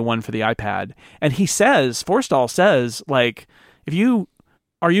there on day one for the iPad. And Forstall says, like, if you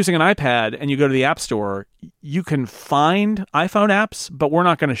are using an iPad and you go to the App Store, you can find iPhone apps, but we're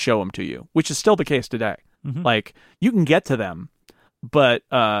not going to show them to you, which is still the case today. Like, you can get to them, but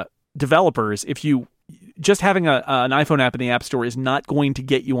developers, if you just having an iPhone app in the App Store is not going to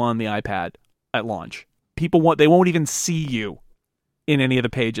get you on the iPad at launch. They won't even see you in any of the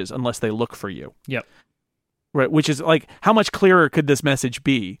pages unless they look for you. Yep. Right, which is like, how much clearer could this message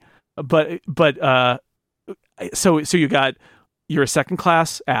be? But so you're a second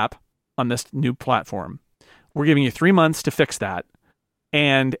class app on this new platform. We're giving you 3 months to fix that,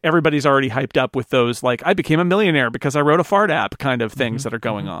 and everybody's already hyped up with those, like, I became a millionaire because I wrote a fart app kind of things that are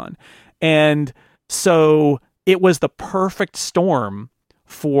going on. And so it was the perfect storm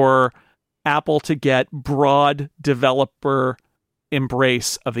for Apple to get broad developer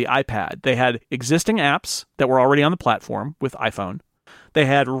embrace of the iPad. They had existing apps that were already on the platform with iPhone. They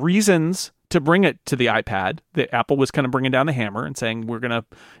had reasons to bring it to the iPad. The Apple was kind of bringing down the hammer and saying, we're going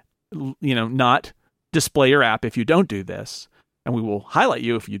to, not display your app if you don't do this, and we will highlight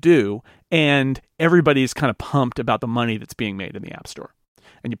you if you do. And everybody's kind of pumped about the money that's being made in the App Store.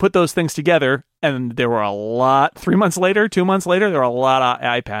 And you put those things together, and there were 2 months later, there were a lot of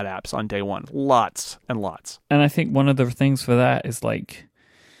iPad apps on day one. Lots and lots. And I think one of the things for that is, like,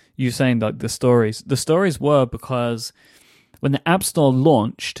 you saying, like, the stories. The stories were because when the App Store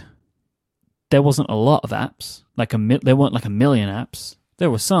launched, there wasn't a lot of apps. There weren't like a million apps.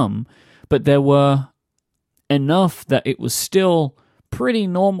 There were some, but there were enough that it was still pretty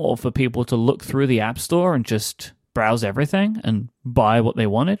normal for people to look through the App Store and just browse everything and buy what they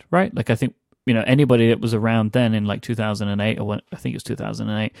wanted, right? Like, I think, anybody that was around then in like 2008, or I think it was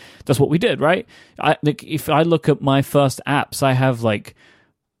 2008, that's what we did, right? If I look at my first apps, I have like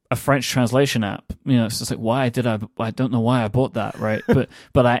a French translation app. It's just like, I don't know why I bought that, right?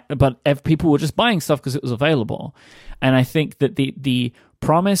 but people were just buying stuff because it was available. And I think that the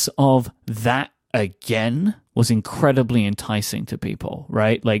promise of that again was incredibly enticing to people,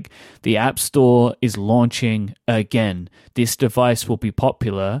 right? Like, the App Store is launching again. This device will be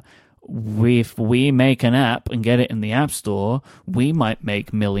popular. if we make an app and get it in the App Store, we might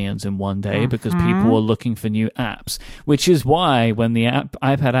make millions in one day because people are looking for new apps, which is why when the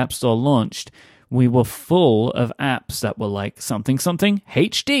iPad App Store launched, we were full of apps that were like something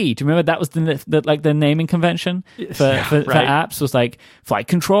HD. Do you remember that was the naming convention for apps was like Flight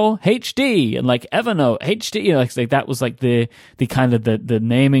Control HD and like Evernote HD. You know, like that was like the kind of the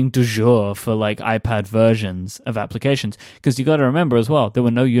naming du jour for like iPad versions of applications. Because you got to remember as well, there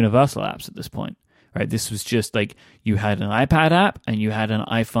were no universal apps at this point, right? This was just like you had an iPad app and you had an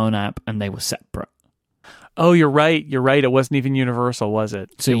iPhone app, and they were separate. Oh, you're right. It wasn't even universal, was it?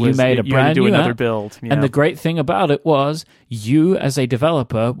 So you made a brand new another app, build. Yeah. And the great thing about it was you, as a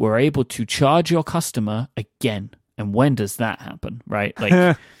developer, were able to charge your customer again. And when does that happen, right?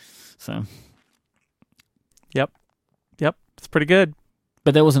 Like, so. Yep. It's pretty good.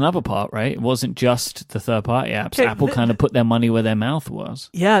 But there was another part, right? It wasn't just the third-party apps. Okay, Apple kind of put their money where their mouth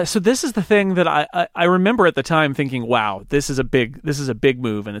was. Yeah, so this is the thing that I remember at the time thinking, wow, this is a big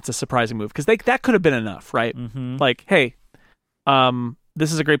move, and it's a surprising move, because that could have been enough, right? Mm-hmm. Like, hey,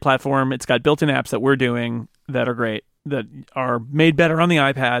 this is a great platform. It's got built-in apps that we're doing that are great, that are made better on the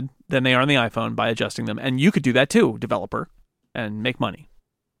iPad than they are on the iPhone by adjusting them. And you could do that too, developer, and make money.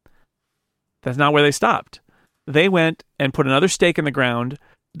 That's not where they stopped. They went and put another stake in the ground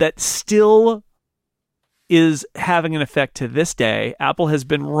that still is having an effect to this day. Apple has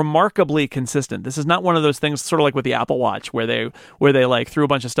been remarkably consistent. This is not one of those things sort of like with the Apple Watch where they like threw a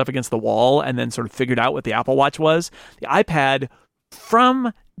bunch of stuff against the wall and then sort of figured out what the Apple Watch was. The iPad,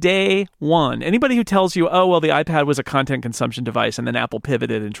 from day one, anybody who tells you, oh, well, the iPad was a content consumption device and then Apple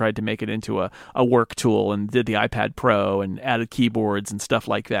pivoted and tried to make it into a work tool and did the iPad Pro and added keyboards and stuff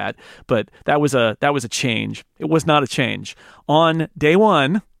like that. But that was a change. It was not a change. On day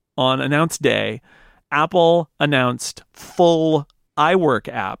one, on announced day, Apple announced full iWork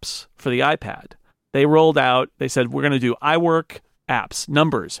apps for the iPad. They rolled out, they said, we're going to do iWork apps,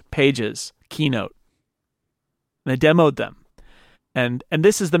 numbers, pages, Keynote. And they demoed them. And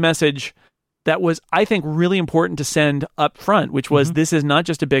this is the message that was, I think, really important to send up front, which was this is not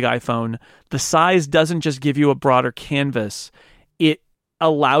just a big iPhone. The size doesn't just give you a broader canvas. It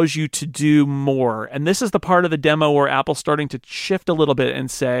allows you to do more. And this is the part of the demo where Apple's starting to shift a little bit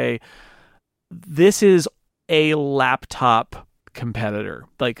and say, this is a laptop competitor.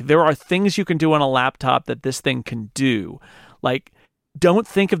 Like, there are things you can do on a laptop that this thing can do. Like, don't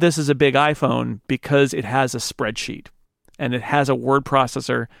think of this as a big iPhone because it has a spreadsheet and it has a word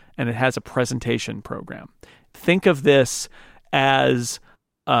processor and it has a presentation program. Think of this as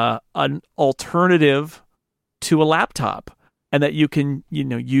an alternative to a laptop, and that you can,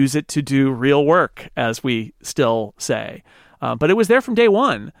 use it to do real work, as we still say. But it was there from day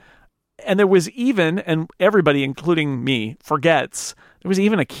one. And there was even, and everybody, including me, forgets, there was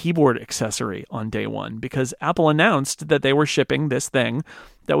even a keyboard accessory on day one, because Apple announced that they were shipping this thing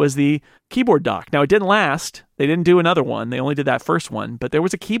that was the keyboard dock. Now, it didn't last. They didn't do another one. They only did that first one. But there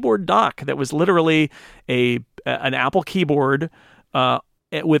was a keyboard dock that was literally an Apple keyboard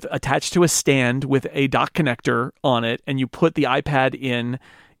with attached to a stand with a dock connector on it, and you put the iPad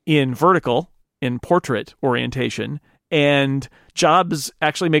in vertical, in portrait orientation. And Jobs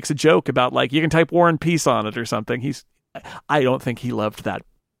actually makes a joke about, like, you can type War and Peace on it or something. I don't think he loved that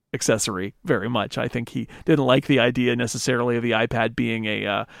accessory very much. I think he didn't like the idea necessarily of the iPad being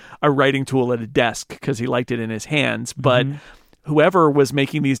a writing tool at a desk, because he liked it in his hands. But whoever was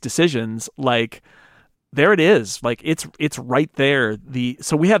making these decisions, like, there it is. Like, it's right there.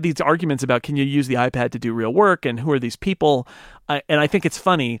 So we have these arguments about, can you use the iPad to do real work, and who are these people? And I think it's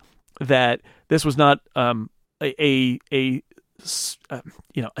funny that this was not a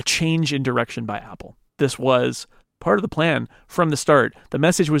change in direction by Apple. This was part of the plan from the start. The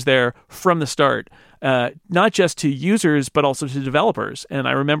message was there from the start, not just to users, but also to developers. And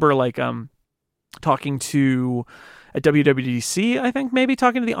I remember talking at WWDC, I think maybe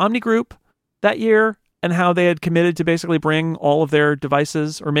talking to the Omni Group that year, and how they had committed to basically bring all of their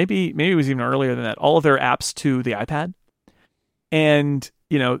devices, or maybe it was even earlier than that, all of their apps to the iPad. And,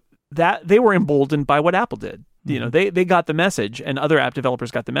 that they were emboldened by what Apple did. They got the message, and other app developers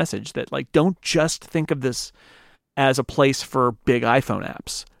got the message that, like, don't just think of this as a place for big iPhone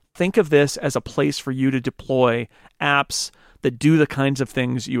apps. Think of this as a place for you to deploy apps that do the kinds of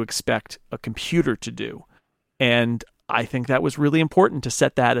things you expect a computer to do. And I think that was really important to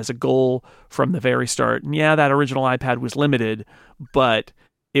set that as a goal from the very start. And yeah, that original iPad was limited, but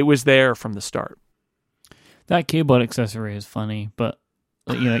it was there from the start. That keyboard accessory is funny, but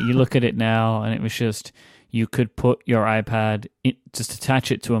you look at it now, and it was just, you could put your iPad just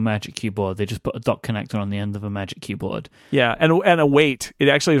attach it to a Magic Keyboard. They just put a dock connector on the end of a Magic Keyboard. Yeah, and a weight. It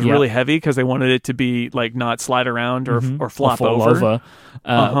actually was really heavy because they wanted it to be like not slide around or flop or fall over.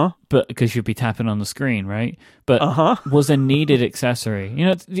 But because you'd be tapping on the screen, right? But was a needed accessory. You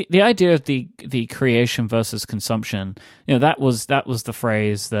know, the idea of the creation versus consumption. You know, that was the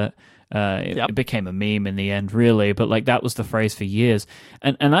phrase that. It became a meme in the end, really, but like that was the phrase for years.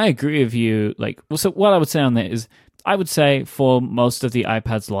 And I agree with you. Like, well, so what I would say on that is, I would say for most of the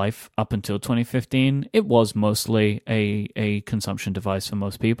iPad's life up until 2015, it was mostly a consumption device for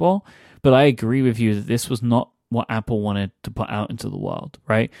most people. But I agree with you that this was not what Apple wanted to put out into the world,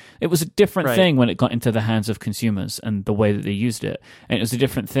 right? It was a different thing when it got into the hands of consumers and the way that they used it. And it was a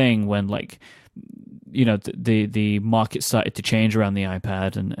different thing when, like, you know, the market started to change around the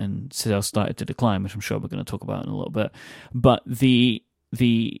iPad and sales started to decline, which I'm sure we're going to talk about in a little bit. But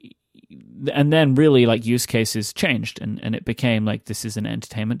and then really, like, use cases changed and it became like this is an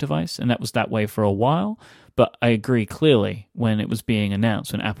entertainment device, and that was that way for a while. But I agree clearly when it was being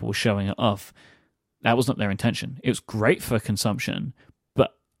announced, when Apple was showing it off, that was not their intention. It was great for consumption,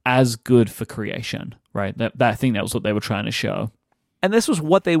 but as good for creation, right? That I think that was what they were trying to show. And this was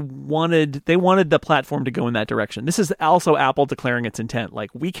what they wanted. They wanted the platform to go in that direction. This is also Apple declaring its intent.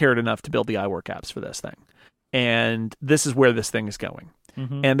 Like, we cared enough to build the iWork apps for this thing. And this is where this thing is going.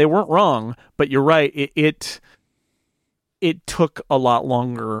 Mm-hmm. And they weren't wrong, but you're right. It took a lot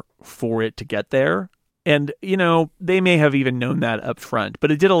longer for it to get there. And, you know, they may have even known that up front, but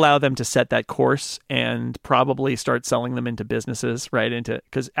it did allow them to set that course and probably start selling them into businesses, right?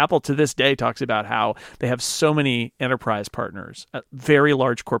 Because Apple to this day talks about how they have so many enterprise partners, very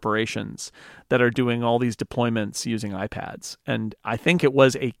large corporations that are doing all these deployments using iPads. And I think it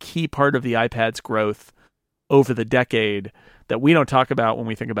was a key part of the iPad's growth over the decade that we don't talk about when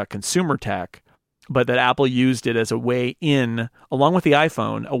we think about consumer tech, but that Apple used it as a way in, along with the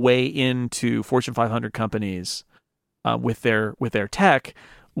iPhone, a way into Fortune 500 companies with their tech,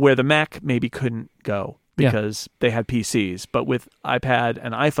 where the Mac maybe couldn't go because they had PCs. But with iPad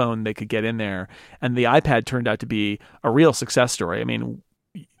and iPhone, they could get in there. And the iPad turned out to be a real success story. I mean,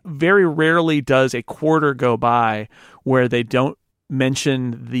 very rarely does a quarter go by where they don't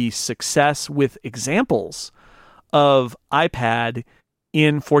mention the success with examples of iPad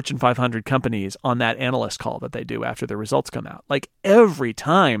in Fortune 500 companies on that analyst call that they do after the results come out. Like, every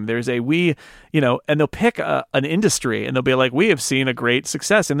time there's and they'll pick an industry and they'll be like, we have seen a great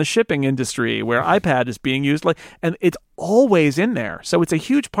success in the shipping industry where iPad is being used, and it's always in there. So it's a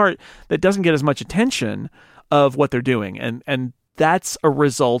huge part that doesn't get as much attention of what they're doing. And that's a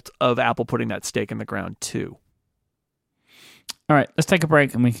result of Apple putting that stake in the ground too. All right, let's take a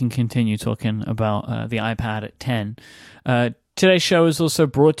break and we can continue talking about the iPad at 10. Today's show is also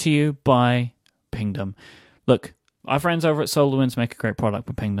brought to you by Pingdom. Look, our friends over at SolarWinds make a great product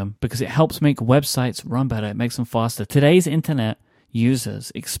with Pingdom because it helps make websites run better. It makes them faster. Today's internet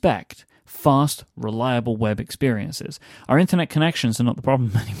users expect fast, reliable web experiences. Our internet connections are not the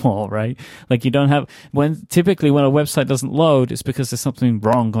problem anymore, right? Like, you don't have, typically when a website doesn't load, it's because there's something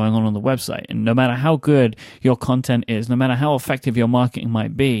wrong going on the website. And no matter how good your content is, no matter how effective your marketing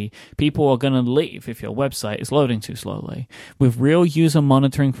might be, people are going to leave if your website is loading too slowly. With real user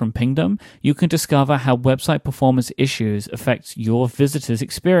monitoring from Pingdom, you can discover how website performance issues affect your visitors'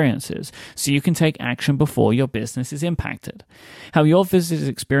 experiences, so you can take action before your business is impacted. How your visitors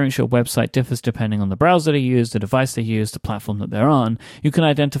experience your website differs depending on the browser they use, the device they use, the platform that they're on. You can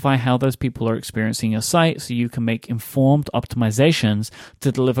identify how those people are experiencing your site so you can make informed optimizations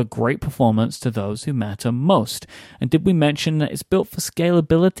to deliver great performance to those who matter most. And did we mention that it's built for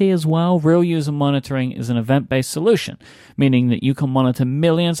scalability as well? Real user monitoring is an event-based solution, meaning that you can monitor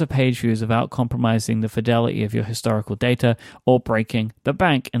millions of page views without compromising the fidelity of your historical data or breaking the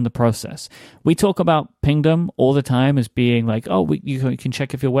bank in the process. We talk about Pingdom all the time as being like, you can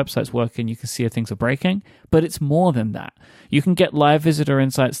check if your website's working, you can see if things are breaking, but it's more than that. You can get live visitor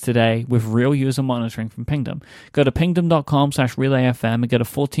insights today with real user monitoring from Pingdom. Go to pingdom.com/relayfm and get a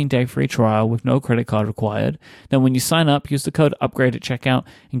 14-day free trial with no credit card required. Then when you sign up, use the code UPGRADE at checkout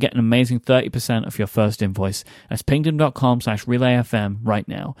and get an amazing 30% off your first invoice. That's pingdom.com/relayfm right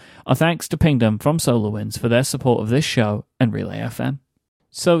now. Our thanks to Pingdom from SolarWinds for their support of this show and Relay FM.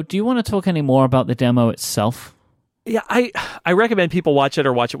 So, do you want to talk any more about the demo itself? Yeah, I recommend people watch it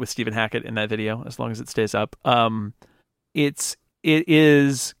or watch it with Stephen Hackett in that video, as long as it stays up. It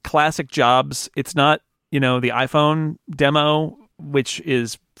is classic Jobs. It's not, the iPhone demo, which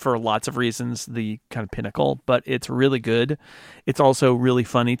is for lots of reasons the kind of pinnacle, but it's really good. It's also really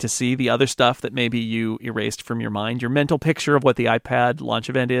funny to see the other stuff that maybe you erased from your mind. Your mental picture of what the iPad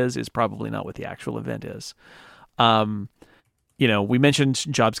launch event is probably not what the actual event is. we mentioned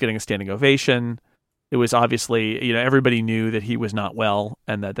Jobs getting a standing ovation. It was obviously, everybody knew that he was not well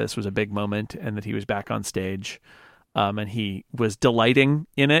and that this was a big moment and that he was back on stage. And he was delighting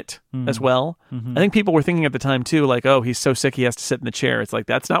in it as well. Mm-hmm. I think people were thinking at the time too, like, oh, he's so sick he has to sit in the chair. It's like,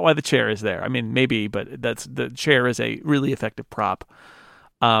 that's not why the chair is there. I mean, maybe, but the chair is a really effective prop.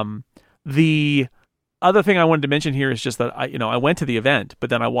 The other thing I wanted to mention here is just that I went to the event, but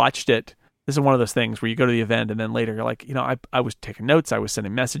then I watched it. This is one of those things where you go to the event and then later you're like, I was taking notes. I was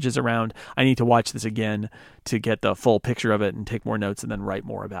sending messages around. I need to watch this again to get the full picture of it and take more notes and then write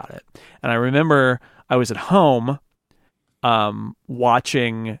more about it. And I remember I was at home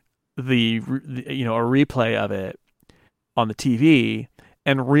watching a replay of it on the TV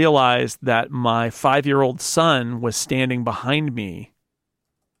and realized that my 5-year-old son was standing behind me,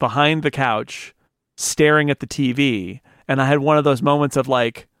 behind the couch, staring at the TV. And I had one of those moments of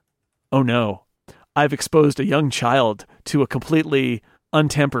like, oh no, I've exposed a young child to a completely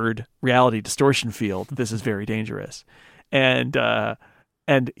untempered reality distortion field. This is very dangerous. And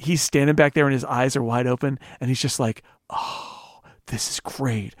he's standing back there and his eyes are wide open and he's just like, oh, this is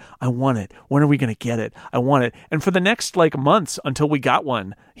great. I want it. When are we going to get it? I want it. And for the next months until we got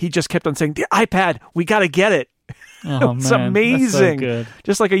one, he just kept on saying, the iPad, we got to get it. Oh, it's man, amazing. that's so good.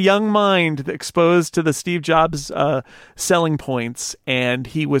 Just like a young mind exposed to the Steve Jobs selling points, and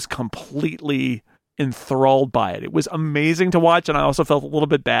he was completely enthralled by it. It was amazing to watch, and I also felt a little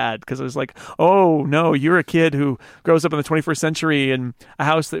bit bad because I was like, oh no, you're a kid who grows up in the 21st century in a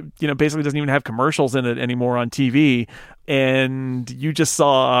house that basically doesn't even have commercials in it anymore on TV, and you just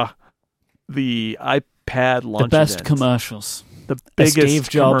saw the iPad launch the best event. Commercials, the biggest Steve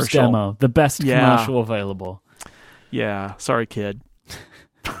Jobs commercial. demo, the best commercial available. Yeah, sorry, kid.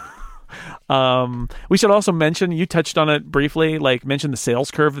 We should also mention, you touched on it briefly, mention the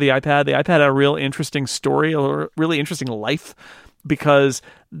sales curve of the iPad. The iPad had a real interesting story, a really interesting life, because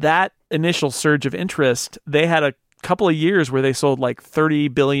that initial surge of interest, they had a couple of years where they sold like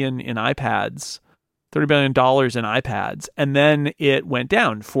 $30 billion in iPads, $30 billion in iPads. And then it went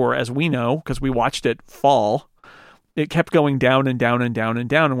down for, as we know, because we watched it fall. It kept going down and down and down and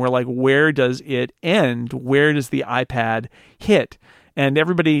down. And we're like, where does it end? Where does the iPad hit? And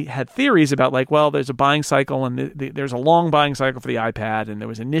everybody had theories about there's a buying cycle and there's a long buying cycle for the iPad. And there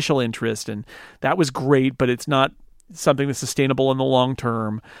was initial interest and that was great, but it's not something that's sustainable in the long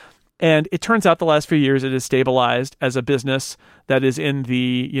term. And it turns out the last few years it has stabilized as a business that is in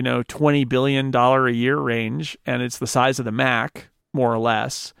the, $20 billion a year range. And it's the size of the Mac, more or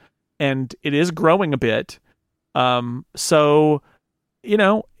less. And it is growing a bit. So,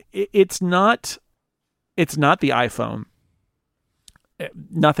 it's not the iPhone.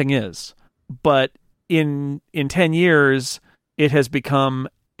 Nothing is. But in 10 years, it has become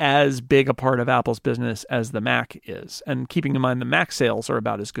as big a part of Apple's business as the Mac is. And keeping in mind the Mac sales are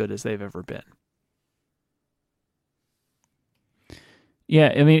about as good as they've ever been.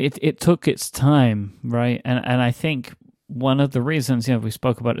 Yeah, I mean, it took its time, right? And I think one of the reasons, we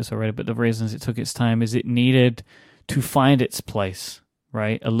spoke about this already, but the reasons it took its time is it needed to find its place,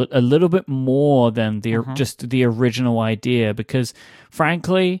 right? A little bit more than just the original idea, because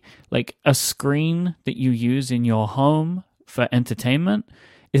frankly, a screen that you use in your home for entertainment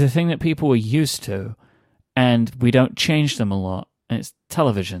is a thing that people are used to, and we don't change them a lot, and it's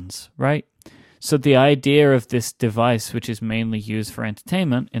televisions, right? So the idea of this device, which is mainly used for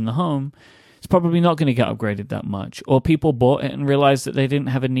entertainment in the home, it's probably not going to get upgraded that much. Or people bought it and realized that they didn't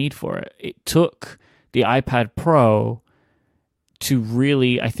have a need for it. It took the iPad Pro to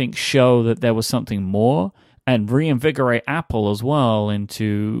really, I think, show that there was something more and reinvigorate Apple as well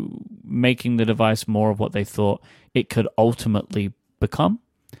into making the device more of what they thought it could ultimately become.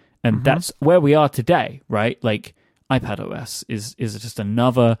 And that's where we are today, right? iPadOS is just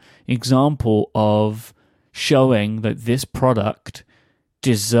another example of showing that this product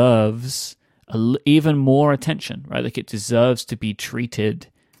deserves even more attention, right? It deserves to be treated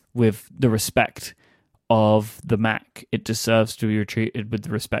with the respect of the Mac. It deserves to be treated with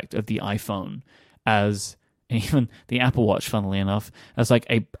the respect of the iPhone, as even the Apple Watch, funnily enough, as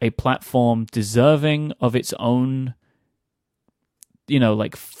a platform deserving of its own,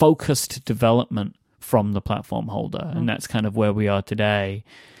 focused development from the platform holder. And that's kind of where we are today.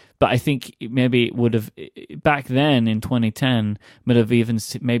 But I think maybe it would have, back then in 2010, would have even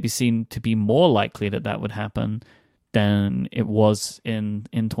maybe seemed to be more likely that would happen than it was in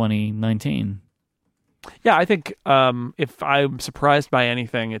 2019. Yeah, I think if I'm surprised by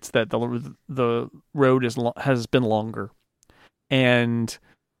anything, it's that the road has been longer. And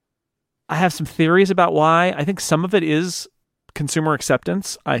I have some theories about why. I think some of it is consumer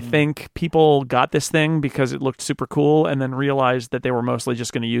acceptance. I think people got this thing because it looked super cool and then realized that they were mostly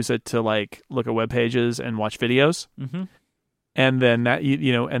just going to use it to like look at web pages and watch videos. Mm-hmm. And then that,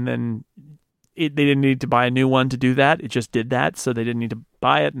 and then they didn't need to buy a new one to do that. It just did that. So they didn't need to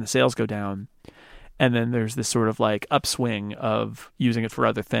buy it and the sales go down. And then there's this sort of like upswing of using it for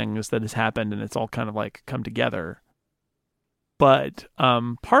other things that has happened, and it's all kind of like come together. But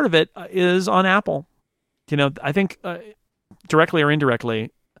part of it is on Apple. I think directly or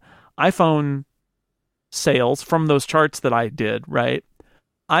indirectly, iPhone sales from those charts that I did, right?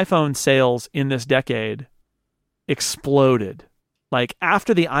 iPhone sales in this decade exploded. Like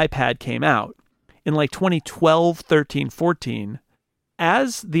after the iPad came out in like 2012, 13, 14,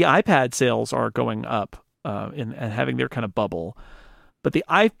 as the iPad sales are going up and having their kind of bubble, but the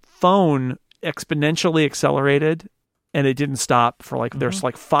iPhone exponentially accelerated, and it didn't stop for like, there's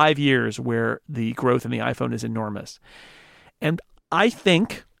like 5 years where the growth in the iPhone is enormous. And I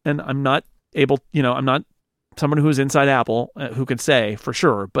think, and I'm not I'm not someone who's inside Apple who can say for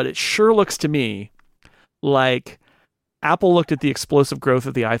sure, but it sure looks to me like Apple looked at the explosive growth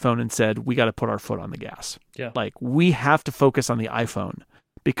of the iPhone and said, we got to put our foot on the gas. Yeah. Like, we have to focus on the iPhone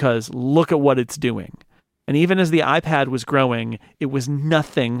because look at what it's doing. And even as the iPad was growing, it was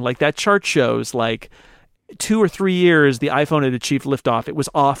nothing. Like that chart shows, like 2 or 3 years, the iPhone had achieved liftoff. It was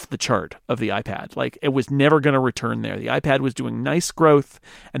off the chart of the iPad. Like it was never going to return there. The iPad was doing nice growth,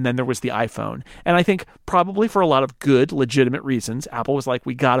 and then there was the iPhone. And I think probably for a lot of good, legitimate reasons, Apple was like,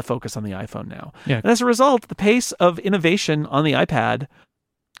 we got to focus on the iPhone now. Yeah. And as a result, the pace of innovation on the iPad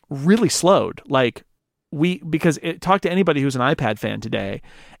really slowed. Like because talk to anybody who's an iPad fan today,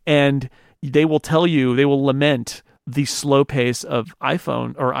 and they will tell you, they will lament the slow pace of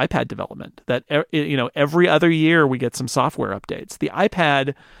iPhone or iPad development, that every other year we get some software updates. The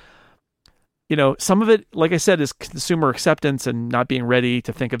iPad, some of it, like I said, is consumer acceptance and not being ready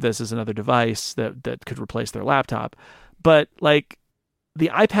to think of this as another device that could replace their laptop. But like the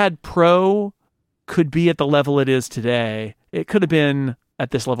iPad Pro could be at the level it is today. It could have been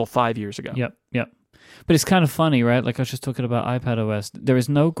at this level 5 years ago. Yep. But it's kind of funny, right? Like I was just talking about iPad OS. There is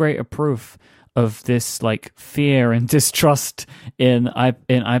no greater proof of this like fear and distrust in iPad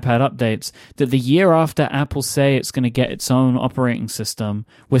updates that the year after Apple say it's going to get its own operating system,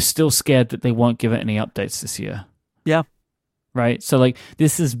 we're still scared that they won't give it any updates this year. Yeah. Right? So like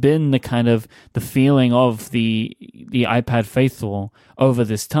this has been the kind of the feeling of the iPad faithful over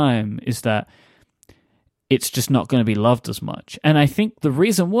this time, is that it's just not going to be loved as much. And I think the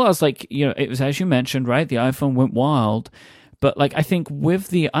reason was like, it was, as you mentioned, right? The iPhone went wild. But like, I think with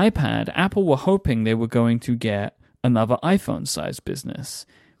the iPad, Apple were hoping they were going to get another iPhone-sized business,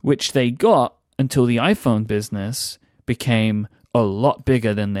 which they got until the iPhone business became a lot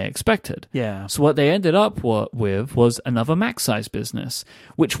bigger than they expected. Yeah. So what they ended up with was another Mac-sized business,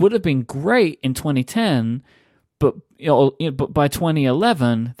 which would have been great in 2010, but but by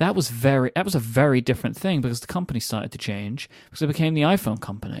 2011, that was a very different thing because the company started to change because it became the iPhone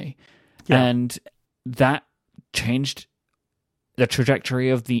company, and that changed the trajectory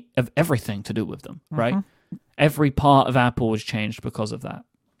of everything to do with them, right? Every part of Apple was changed because of that.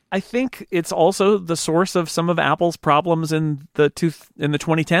 I think it's also the source of some of Apple's problems in the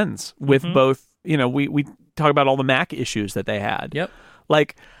 2010s with both, we talk about all the Mac issues that they had. Yep.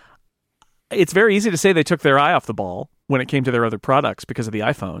 Like, it's very easy to say they took their eye off the ball when it came to their other products because of the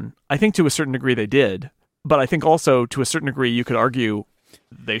iPhone. I think to a certain degree they did, but I think also to a certain degree you could argue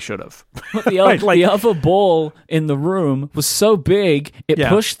they should have. The other ball in the room was so big, it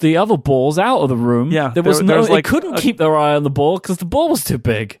pushed the other balls out of the room. Yeah, they couldn't keep their eye on the ball because the ball was too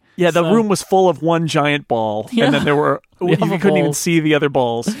big. Yeah, the room was full of one giant ball, and then there were you couldn't even see the other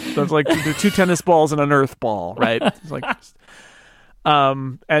balls. There was like 2 tennis balls and an earth ball, right? It's like,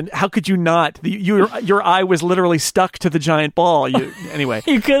 and how could you not? Your eye was literally stuck to the giant ball. Anyway,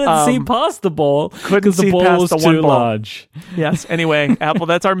 you couldn't see past the ball because the ball was too large. Yes. Anyway, Apple.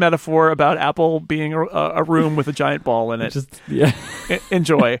 That's our metaphor about Apple being a room with a giant ball in it.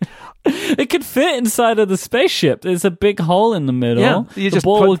 Enjoy. It could fit inside of the spaceship. There's a big hole in the middle. Yeah, you just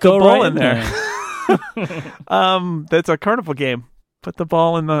put the ball in there. That's a carnival game. Put the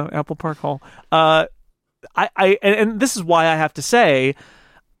ball in the Apple Park hole. And this is why I have to say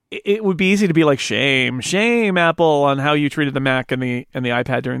it would be easy to be like, shame Apple on how you treated the Mac and the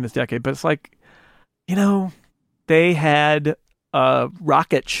iPad during this decade. But it's like, they had a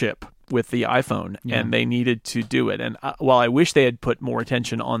rocket ship with the iPhone and they needed to do it. And while I wish they had put more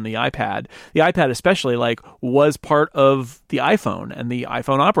attention on the iPad especially was part of the iPhone and the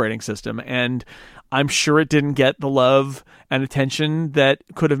iPhone operating system. And I'm sure it didn't get the love and attention that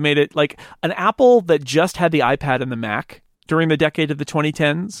could have made it like an Apple that just had the iPad and the Mac during the decade of the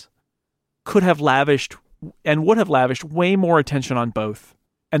 2010s could have lavished and would have lavished way more attention on both,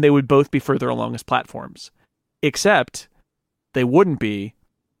 and they would both be further along as platforms. Except they wouldn't be,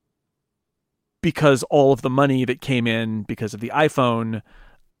 because all of the money that came in because of the iPhone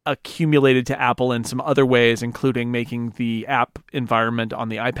accumulated to Apple in some other ways, including making the app environment on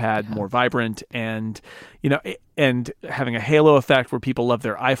the iPad more vibrant, and and having a halo effect where people love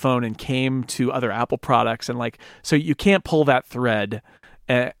their iPhone and came to other Apple products. And so you can't pull that thread.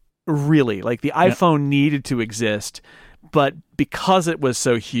 Really, the iPhone needed to exist, but because it was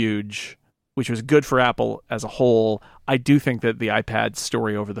so huge, which was good for Apple as a whole, I do think that the iPad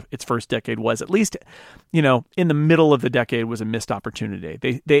story over its first decade was, at least, in the middle of the decade, was a missed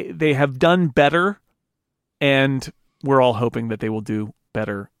opportunity. They have done better, and we're all hoping that they will do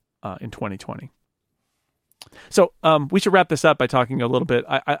better in 2020. So we should wrap this up by talking a little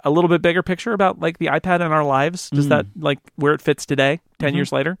bit bigger picture about the iPad in our lives. Does that where it fits today, 10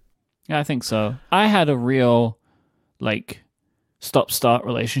 years later? Yeah, I think so. I had a real stop-start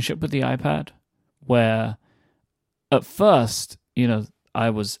relationship with the iPad, where at first, I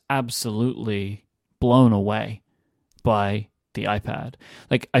was absolutely blown away by the iPad.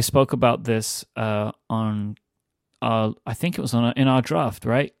 I spoke about this on I think it was in our draft,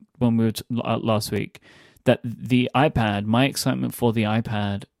 right? When we were last week, that the iPad, my excitement for the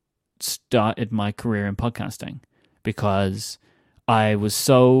iPad started my career in podcasting, because I was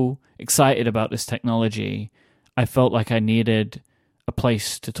so excited about this technology. I felt like I needed a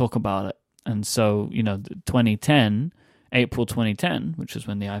place to talk about it. And so, 2010, April 2010, which is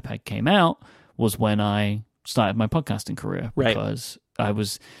when the iPad came out, was when I started my podcasting career. Right. Because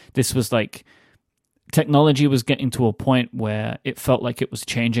technology was getting to a point where it felt like it was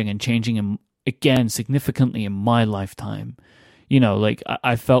changing again significantly in my lifetime.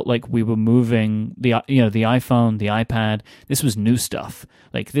 I felt like we were moving the iPhone, the iPad. This was new stuff.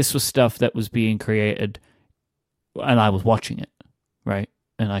 This was stuff that was being created, and I was watching it, right?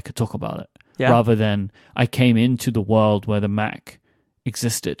 And I could talk about it. Yeah. Rather than I came into the world where the Mac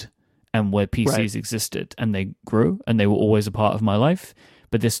existed and where PCs existed, and they grew, and they were always a part of my life.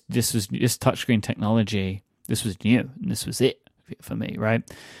 But this touchscreen technology, this was new, and this was it for me, right?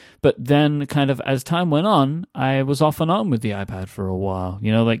 But then, kind of as time went on, I was off and on with the iPad for a while.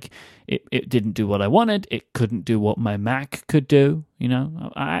 It didn't do what I wanted. It couldn't do what my Mac could do.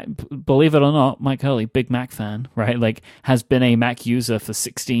 I believe it or not, Mike Hurley, big Mac fan, right? Has been a Mac user for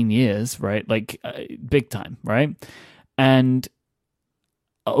 16 years, right? Big time, right? And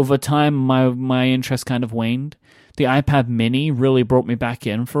over time, my interest kind of waned. The iPad mini really brought me back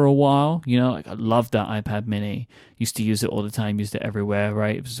in for a while. I loved that iPad mini. Used to use it all the time, used it everywhere,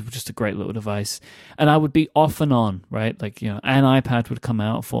 right? It was just a great little device. And I would be off and on, right? An iPad would come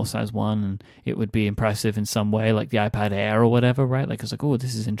out, 4 size 1, and it would be impressive in some way, like the iPad Air or whatever, right? I was like, oh,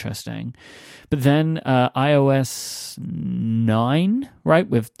 this is interesting. But then iOS 9, right,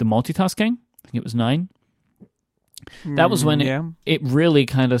 with the multitasking, I think it was 9. That was when it really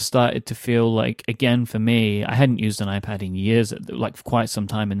kind of started to feel like, again, for me, I hadn't used an iPad in years, quite some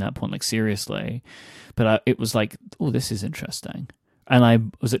time in that point, seriously. But it was like, oh, this is interesting. And I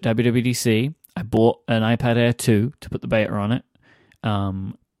was at WWDC. I bought an iPad Air 2 to put the beta on it,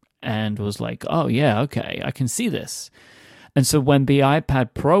 and was like, oh, yeah, okay, I can see this. And so when the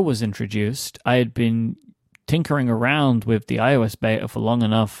iPad Pro was introduced, I had been tinkering around with the iOS beta for long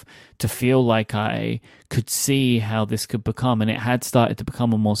enough to feel like I could see how this could become, and it had started to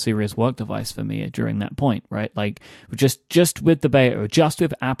become a more serious work device for me during that point, right? Just with the beta, just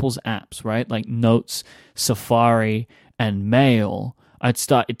with Apple's apps, right? Notes, Safari, and Mail, I'd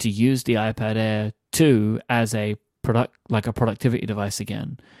started to use the iPad Air 2 as a productivity device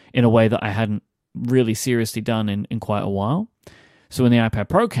again, in a way that I hadn't really seriously done in quite a while. So when the iPad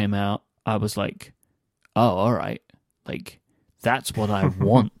Pro came out, I was like, oh, all right, that's what I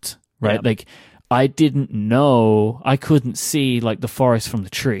want, right? Yep. I didn't know, I couldn't see the forest from the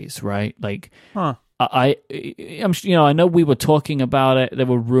trees, right? I know we were talking about it, there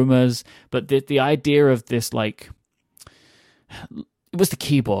were rumors, but the idea of this, it was the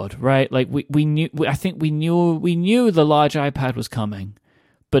keyboard, right? We knew, I think we knew the large iPad was coming,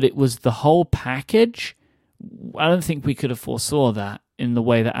 but it was the whole package. I don't think we could have foresaw that in the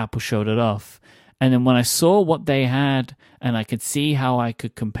way that Apple showed it off. And then when I saw what they had, and I could see how I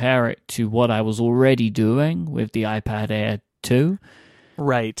could compare it to what I was already doing with the iPad Air 2,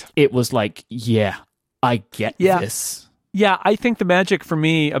 right? It was like, yeah, I get this. Yeah, I think the magic for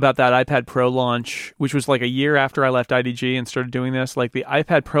me about that iPad Pro launch, which was a year after I left IDG and started doing this, the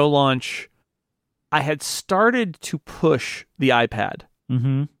iPad Pro launch, I had started to push the iPad.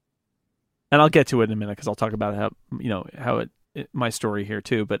 Mm-hmm. and I'll get to it in a minute because I'll talk about how my story here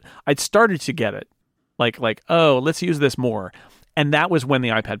too. But I'd started to get it, like oh, let's use this more. And that was when the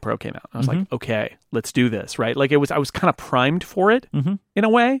iPad Pro came out. I was like, okay, let's do this, right? Like I was kind of primed for it in a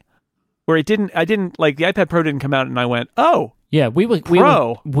way, where I didn't like the iPad Pro didn't come out and I went, oh, yeah, we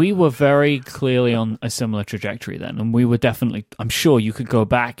were very clearly on a similar trajectory then, and we were definitely. I'm sure you could go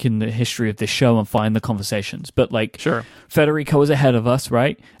back in the history of this show and find the conversations, but like, sure, Federico was ahead of us,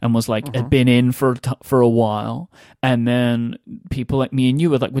 right, and was like had been in for a while, and then people like me and you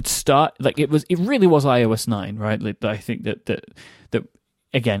would start like it really was iOS 9, right? Like, I think that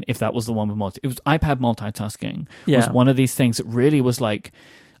again, if that was the one with it was iPad multitasking. Was one of these things that really was like,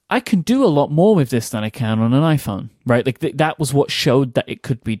 I can do a lot more with this than I can on an iPhone, right? Like that was what showed that it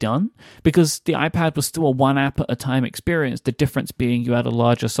could be done, because the iPad was still a one app at a time experience. The difference being you had a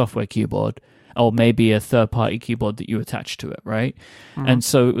larger software keyboard or maybe a third-party keyboard that you attached to it, right? And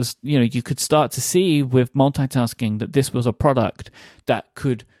so it was, you could start to see with multitasking that this was a product that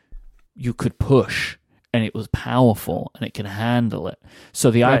you could push, and it was powerful and it could handle it.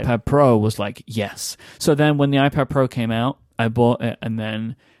 So the iPad Pro was like, yes. So then when the iPad Pro came out, I bought it and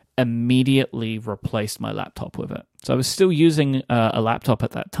then immediately replaced my laptop with it. So I was still using a laptop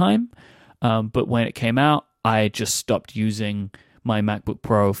at that time, but when it came out, I just stopped using my MacBook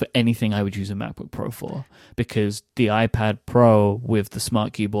Pro for anything I would use a MacBook Pro for, because the iPad Pro with the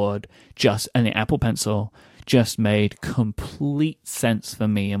smart keyboard and the Apple Pencil just made complete sense for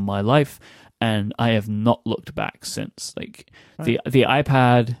me in my life, and I have not looked back since. Like the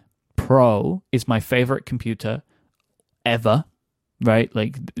iPad Pro is my favorite computer ever, right?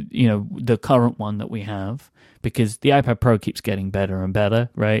 Like, the current one that we have, because the iPad Pro keeps getting better and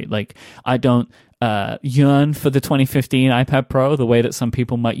better, right? Like, I don't yearn for the 2015 iPad Pro the way that some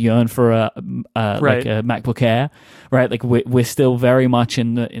people might yearn for like a MacBook Air, right? Like we're still very much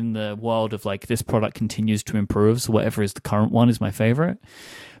in the world of like, this product continues to improve, so whatever is the current one is my favorite.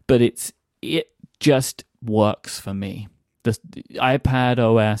 But it just works for me. The iPad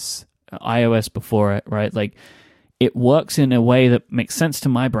OS, iOS before it, right? Like, it works in a way that makes sense to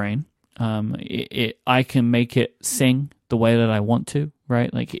my brain. I can make it sing the way that I want to,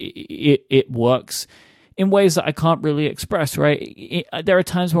 right? Like it works in ways that I can't really express, right? There are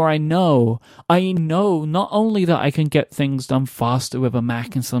times where I know not only that I can get things done faster with a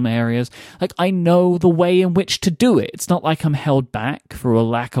Mac in some areas, like I know the way in which to do it. It's not like I'm held back for a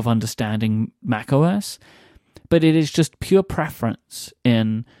lack of understanding macOS, but it is just pure preference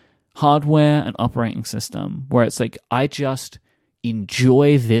in hardware and operating system, where it's like, I just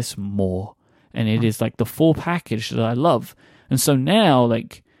enjoy this more, and it is like the full package that I love. And so now,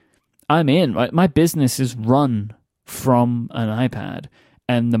 like, I'm in, right? My business is run from an iPad,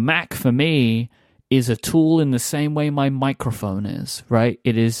 and the Mac for me is a tool in the same way my microphone is, right?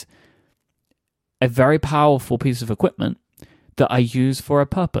 It is a very powerful piece of equipment that I use for a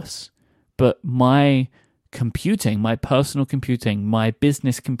purpose, but my computing, my personal computing, my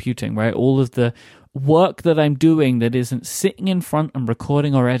business computing, right? All of the work that I'm doing that isn't sitting in front and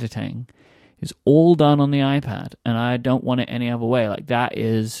recording or editing is all done on the iPad, and I don't want it any other way. Like, that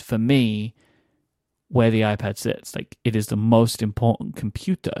is, for me, where the iPad sits. Like, it is the most important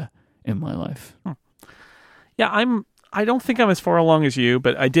computer in my life. Yeah, I don't think I'm as far along as you,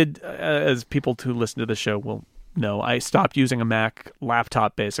 but I did, as people who listen to the show will know, I stopped using a Mac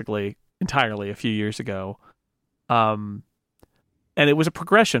laptop basically entirely a few years ago. And it was a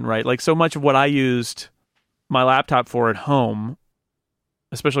progression, right? Like, so much of what I used my laptop for at home,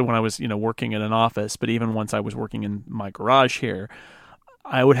 especially when I was, working in an office, but even once I was working in my garage here,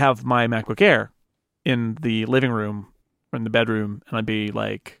 I would have my MacBook Air in the living room or in the bedroom, and I'd be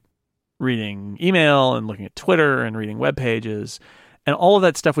like reading email and looking at Twitter and reading web pages, and all of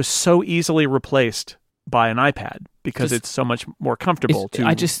that stuff was so easily replaced by an iPad because it's so much more comfortable to...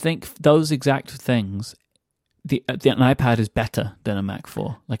 I just think those exact things, an iPad is better than a Mac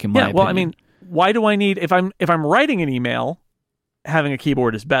for, like, in my opinion. Well, I mean, why do I need... If I'm writing an email, having a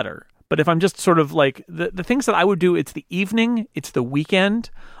keyboard is better. But if I'm just sort of like... The things that I would do, it's the evening, it's the weekend.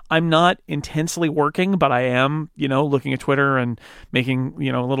 I'm not intensely working, but I am, looking at Twitter and making,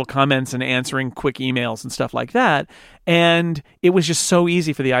 little comments and answering quick emails and stuff like that. And it was just so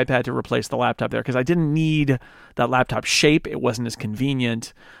easy for the iPad to replace the laptop there because I didn't need that laptop shape. It wasn't as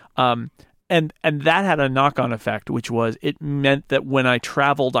convenient. And that had a knock-on effect, which was it meant that when I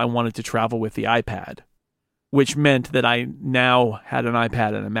traveled, I wanted to travel with the iPad, which meant that I now had an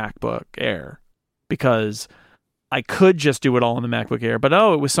iPad and a MacBook Air because I could just do it all on the MacBook Air, but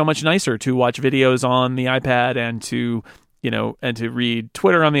it was so much nicer to watch videos on the iPad and to read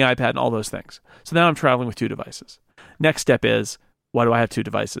Twitter on the iPad and all those things. So now I'm traveling with two devices. Next step is, why do I have two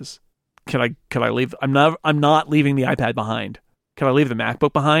devices? Can I leave? I'm not leaving the iPad behind. Can I leave the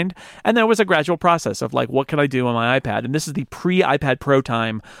MacBook behind? And there was a gradual process of like, what can I do on my iPad? And this is the pre-iPad Pro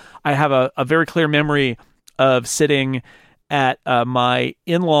time. I have a very clear memory of sitting at my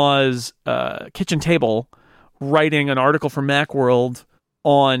in-laws' kitchen table, writing an article for Macworld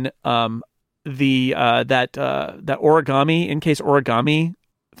on that origami, in case origami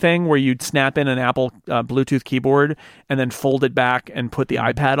thing where you'd snap in an Apple Bluetooth keyboard and then fold it back and put the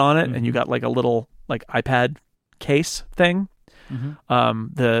iPad on it, and you got like a little like iPad case thing.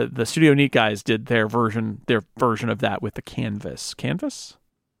 The Studio Neat guys did their version of that with the Canvas. Canvas? Is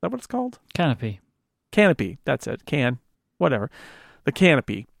that what it's called? Canopy. That's it. Whatever. The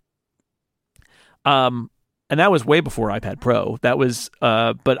Canopy. And that was way before iPad Pro. That was,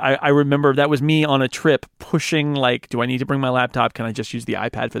 but I remember that was me on a trip pushing like, do I need to bring my laptop? Can I just use the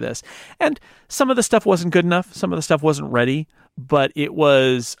iPad for this? And some of the stuff wasn't good enough. Some of the stuff wasn't ready, but it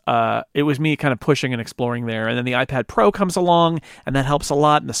was me kind of pushing and exploring there. And then the iPad Pro comes along, and that helps a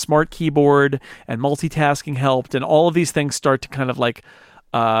lot. And the smart keyboard and multitasking helped, and all of these things start to kind of like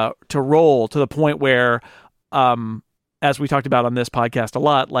to roll to the point where, as we talked about on this podcast a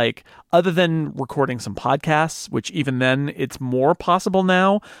lot, like other than recording some podcasts, which even then it's more possible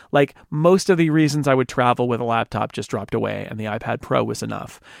now, like most of the reasons I would travel with a laptop just dropped away, and the iPad Pro was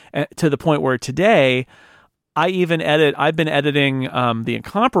enough. And to the point where today I've been editing The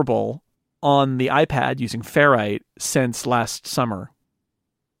Incomparable on the iPad using Ferrite since last summer.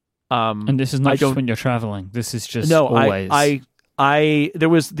 And this is not just when you're traveling. This is just always. We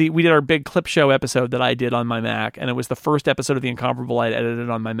did our big clip show episode that I did on my Mac, and it was the first episode of The Incomparable I'd edited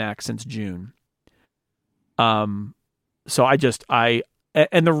on my Mac since June. So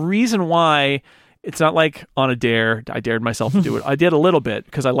and the reason why it's not like on a dare, I dared myself to do it. I did a little bit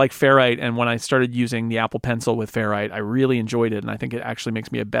because I like Ferrite, and when I started using the Apple Pencil with Ferrite, I really enjoyed it, and I think it actually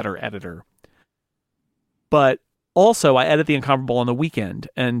makes me a better editor. But also, I edit The Incomparable on the weekend,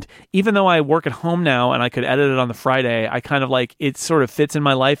 and even though I work at home now and I could edit it on the Friday, I kind of like, it sort of fits in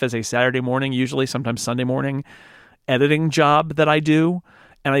my life as a Saturday morning, usually sometimes Sunday morning editing job that I do,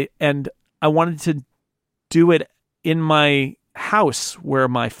 and I wanted to do it in my house where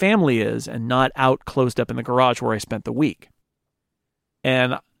my family is and not out closed up in the garage where I spent the week.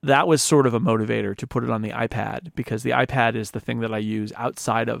 And that was sort of a motivator to put it on the iPad, because the iPad is the thing that I use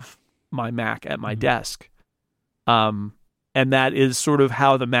outside of my Mac at my desk. And that is sort of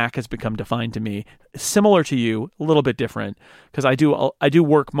how the Mac has become defined to me. Similar to you, a little bit different, because I do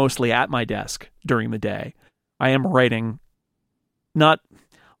work mostly at my desk during the day. I am writing.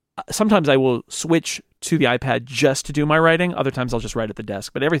 Sometimes I will switch to the iPad just to do my writing. Other times I'll just write at the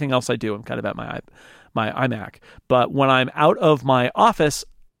desk. But everything else I do, I'm kind of at my iMac. But when I'm out of my office,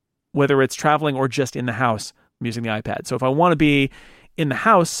 whether it's traveling or just in the house, I'm using the iPad. So if I want to be in the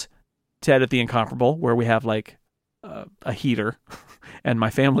house to edit The Incomparable, where we have like a heater and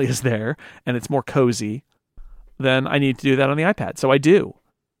my family is there and it's more cozy, then I need to do that on the iPad. So I do.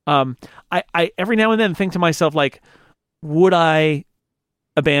 I every now and then think to myself, like, would I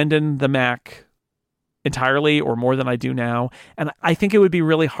abandon the Mac entirely or more than I do now? And I think it would be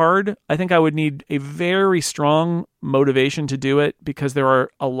really hard. I think I would need a very strong motivation to do it, because there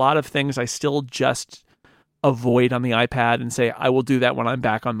are a lot of things I still just avoid on the iPad and say, I will do that when I'm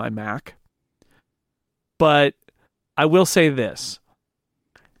back on my Mac. But I will say this.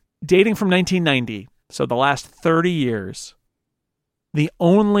 Dating from 1990, so the last 30 years, the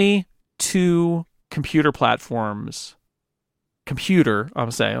only two computer platforms, I'm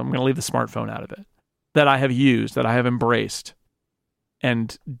going to leave the smartphone out of it, that I have used, that I have embraced,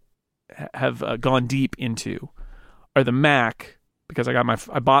 and have gone deep into, are the Mac, because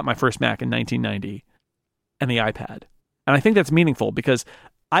I bought my first Mac in 1990, and the iPad. And I think that's meaningful, because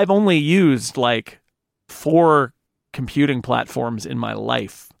I've only used like 4 computing platforms in my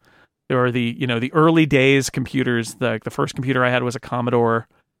life. There are the early days computers. The first computer I had was a Commodore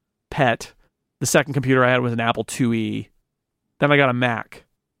PET. The second computer I had was an Apple IIe. Then I got a Mac,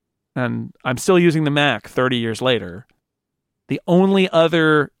 and I'm still using the Mac 30 years later. The only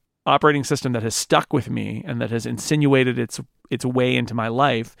other operating system that has stuck with me and that has insinuated its way into my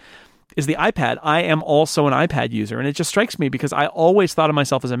life is the iPad. I am also an iPad user, and it just strikes me, because I always thought of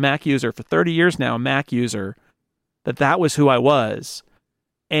myself as a Mac user for 30 years now, a Mac user, that was who I was.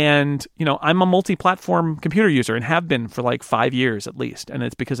 And, I'm a multi-platform computer user and have been for like 5 years at least, and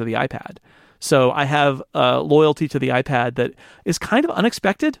it's because of the iPad. So I have loyalty to the iPad that is kind of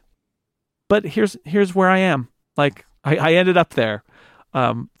unexpected, but here's where I am. Like, I ended up there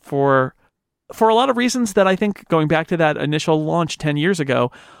for a lot of reasons that I think, going back to that initial launch 10 years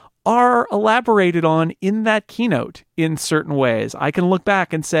ago, are elaborated on in that keynote in certain ways. I can look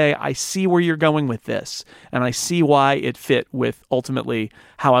back and say, I see where you're going with this, and I see why it fit with ultimately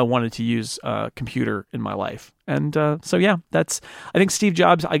how I wanted to use a computer in my life. And so, yeah, I think Steve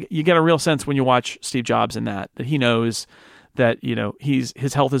Jobs, you get a real sense when you watch Steve Jobs in that he knows that,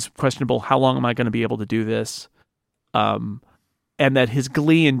 his health is questionable. How long am I going to be able to do this? And that his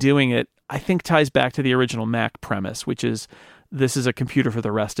glee in doing it, I think, ties back to the original Mac premise, which is, this is a computer for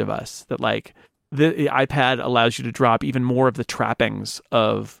the rest of us. That like the iPad allows you to drop even more of the trappings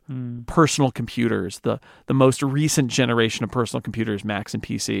of personal computers, the most recent generation of personal computers, Macs and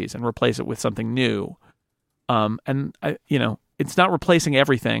PCs, and replace it with something new. It's not replacing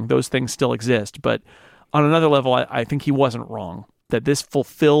everything; those things still exist. But on another level, I think he wasn't wrong. That this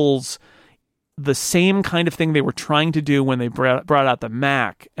fulfills the same kind of thing they were trying to do when they brought out the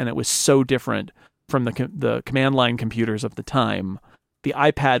Mac, and it was so different from the command line computers of the time. The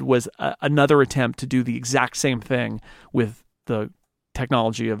iPad was another attempt to do the exact same thing with the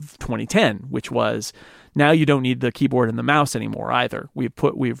technology of 2010, which was, now you don't need the keyboard and the mouse anymore either. We've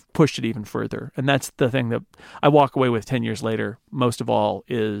pushed it even further. And that's the thing that I walk away with 10 years later, most of all,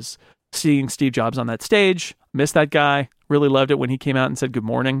 is seeing Steve Jobs on that stage. Miss that guy. Really loved it when he came out and said good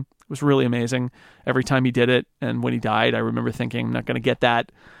morning. It was really amazing every time he did it. And when he died, I remember thinking, I'm not going to get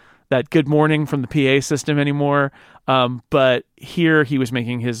that good morning from the PA system anymore. But here he was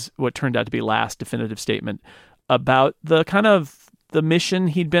making what turned out to be last definitive statement about the kind of the mission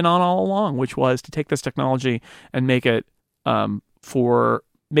he'd been on all along, which was to take this technology and make it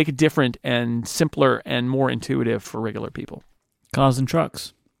different and simpler and more intuitive for regular people. Cars and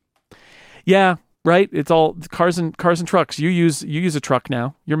trucks. Yeah, right. It's all cars and trucks. You use a truck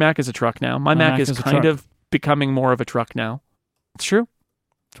now. Your Mac is a truck now. My Mac is kind of becoming more of a truck now. It's true.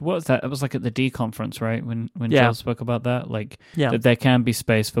 What was that? It was like at the D conference, right? When Joe spoke about that, that there can be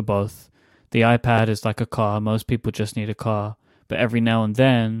space for both. The iPad is like a car. Most people just need a car, but every now and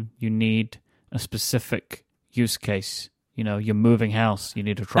then you need a specific use case. You're moving house, you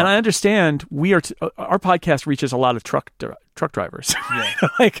need a truck. And I understand our podcast reaches a lot of truck drivers. Yeah.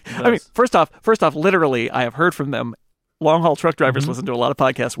 I mean, first off, literally, I have heard from them. Long-haul truck drivers listen to a lot of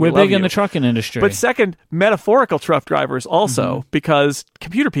podcasts. We're big in the trucking industry. But second, metaphorical truck drivers also, because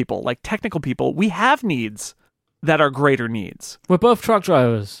computer people, like technical people, we have needs that are greater needs. We're both truck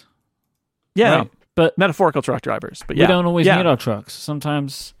drivers. Yeah, right? But metaphorical truck drivers. But yeah. We don't always need our trucks.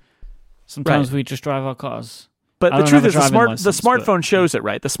 Sometimes we just drive our cars. But the truth is, the smartphone shows it,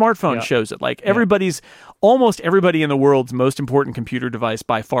 right? The smartphone shows it. Like almost everybody in the world's most important computer device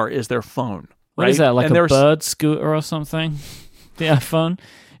by far is their phone. What is that, like a bird scooter or something? The iPhone?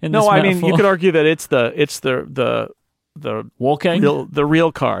 No, I mean, you could argue that it's the walking? the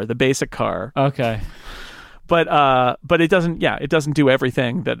real car, the basic car. Okay. But it doesn't do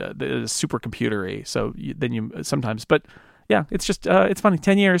everything that is supercomputery. So then you sometimes, but yeah, it's just it's funny.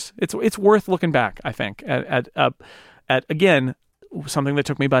 10 years, it's worth looking back. I think at again something that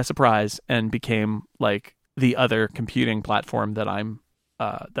took me by surprise and became like the other computing platform that I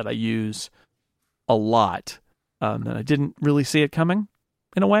use a lot. And I didn't really see it coming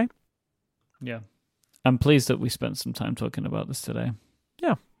in a way. Yeah. I'm pleased that we spent some time talking about this today.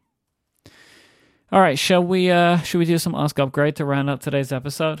 Yeah. All right, should we do some Ask Upgrade to round out today's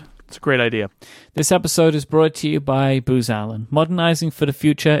episode? It's a great idea. This episode is brought to you by Booz Allen. Modernizing for the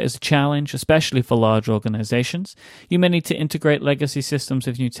future is a challenge, especially for large organizations. You may need to integrate legacy systems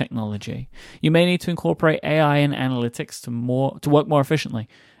with new technology. You may need to incorporate AI and analytics to work more efficiently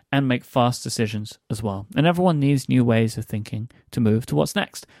and make fast decisions as well. And everyone needs new ways of thinking to move to what's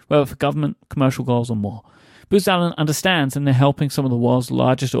next, whether for government, commercial goals, or more. Booz Allen understands, and they're helping some of the world's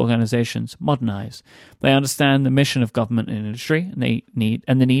largest organizations modernize. They understand the mission of government and industry, and the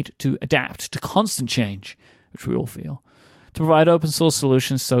need to adapt to constant change, which we all feel. To provide open source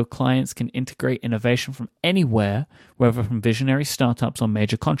solutions so clients can integrate innovation from anywhere, whether from visionary startups or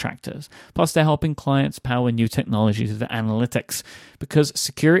major contractors. Plus, they're helping clients power new technologies with analytics. Because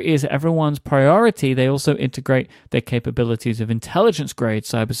security is everyone's priority, they also integrate their capabilities of intelligence-grade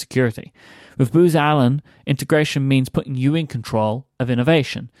cybersecurity. With Booz Allen, integration means putting you in control of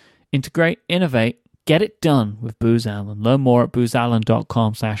innovation. Integrate, innovate, get it done with Booz Allen. Learn more at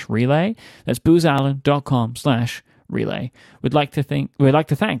boozallen.com/relay. That's boozallen.com/relay. We'd like to thank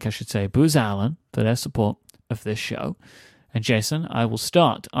Booz Allen for their support of this show. And Jason, I will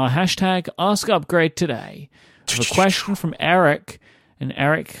start our hashtag Ask Upgrade today with a question from Eric. And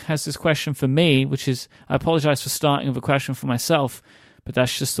Eric has this question for me, which is, I apologize for starting with a question for myself, but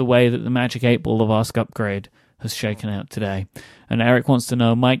that's just the way that the Magic 8 Ball of Ask Upgrade has shaken out today. And Eric wants to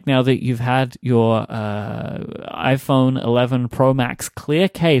know, Mike, now that you've had your iPhone 11 Pro Max clear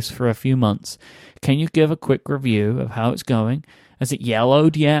case for a few months, can you give a quick review of how it's going? Has it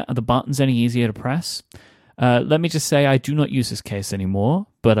yellowed yet? Are the buttons any easier to press? Let me just say I do not use this case anymore,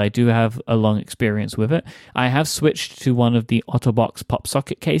 but I do have a long experience with it. I have switched to one of the OtterBox pop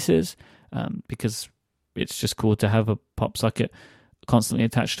socket cases because it's just cool to have a pop socket constantly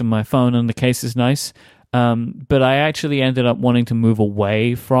attached to my phone, and the case is nice. But I actually ended up wanting to move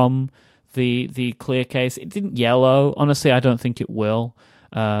away from the clear case. It didn't yellow. Honestly, I don't think it will.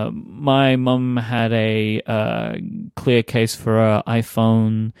 My mum had a clear case for her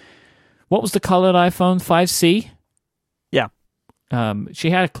iPhone. What was the colored iPhone? 5C? Yeah. She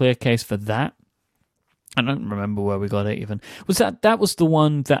had a clear case for that. I don't remember where we got it even. That was the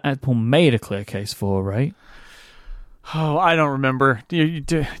one that Apple made a clear case for, right? Oh, I don't remember. You're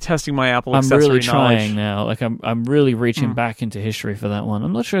testing my Apple I'm accessory really knowledge. Trying now. Like I'm really reaching back into history for that one.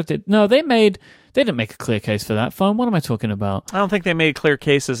 I'm not sure if they didn't make a clear case for that phone. What am I talking about? I don't think they made clear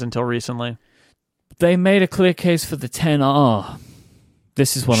cases until recently. They made a clear case for the 10R.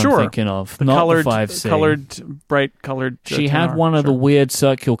 This is what I'm thinking of, not colored, the 5C. Bright colored. She had one of the weird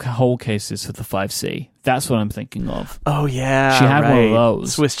circular hole cases for the 5C. That's what I'm thinking of. Oh, yeah. She had one of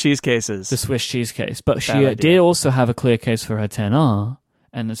those. Swiss cheese cases. The Swiss cheese case. But she did also have a clear case for her 10R,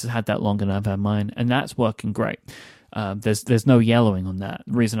 and it's had that longer than I've had mine, and that's working great. There's no yellowing on that.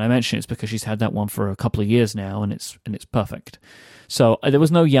 The reason I mention it is because she's had that one for a couple of years now, and it's perfect. So there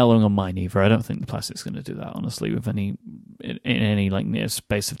was no yellowing on mine either. I don't think the plastic's going to do that, honestly, with in any like near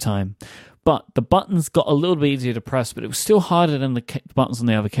space of time. But the buttons got a little bit easier to press, but it was still harder than the buttons on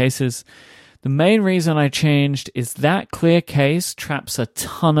the other cases. The main reason I changed is that clear case traps a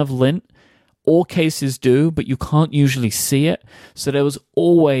ton of lint. All cases do, but you can't usually see it. So there was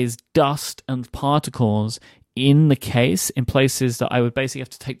always dust and particles in the case in places that I would basically have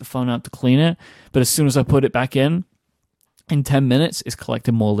to take the phone out to clean it. But as soon as I put it back in 10 minutes, it's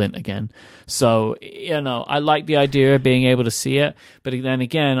collecting more lint again. So, I like the idea of being able to see it. But then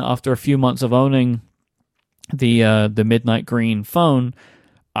again, after a few months of owning the midnight green phone,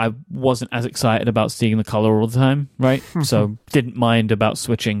 I wasn't as excited about seeing the color all the time, right? So didn't mind about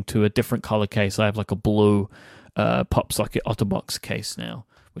switching to a different color case. I have like a blue pop socket OtterBox case now,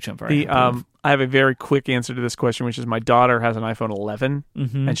 which I'm very happy with. I have a very quick answer to this question, which is my daughter has an iPhone 11,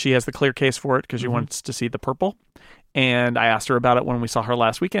 and she has the clear case for it because she wants to see the purple. And I asked her about it when we saw her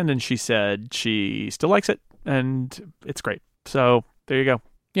last weekend, and she said she still likes it, and it's great. So there you go.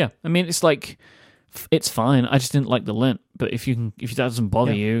 Yeah, I mean, it's fine. I just didn't like the lint, but if that doesn't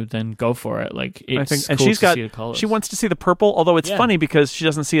bother you, then go for it. Like it's cool to see the colors. She wants to see the purple, although it's funny because she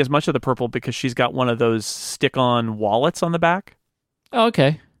doesn't see as much of the purple because she's got one of those stick-on wallets on the back. Oh,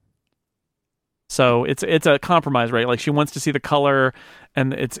 okay. So it's a compromise, right? Like she wants to see the color,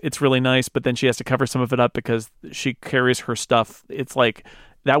 and it's really nice, but then she has to cover some of it up because she carries her stuff. It's like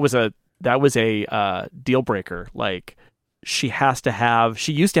that was a deal breaker. Like she used to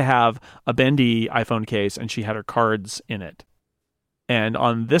have a bendy iPhone case, and she had her cards in it. And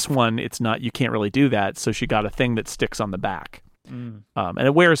on this one, it's not. You can't really do that. So she got a thing that sticks on the back, and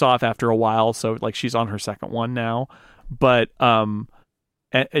it wears off after a while. So like she's on her second one now, but and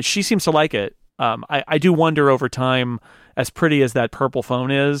she seems to like it. I do wonder over time, as pretty as that purple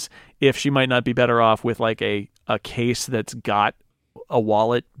phone is, if she might not be better off with like a case that's got a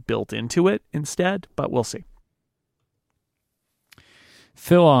wallet built into it instead, but we'll see.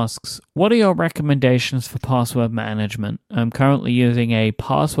 Phil asks, what are your recommendations for password management? I'm currently using a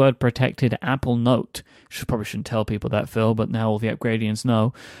password-protected Apple Note. Probably shouldn't tell people that, Phil, but now all the upgradians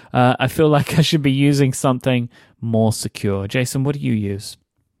know. I feel like I should be using something more secure. Jason, what do you use?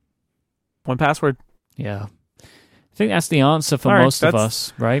 1Password. Yeah. I think that's the answer for most of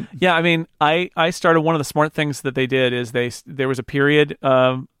us, right? Yeah, I mean, I started one of the smart things that they did is there was a period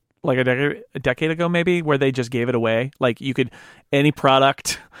like a decade ago maybe where they just gave it away. Like you could any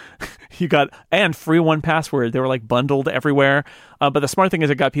product you got and free 1Password. They were like bundled everywhere. But the smart thing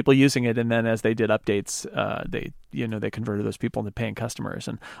is it got people using it, and then as they did updates, they converted those people into paying customers.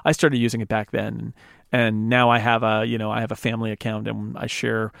 And I started using it back then. And now I have a family account, and I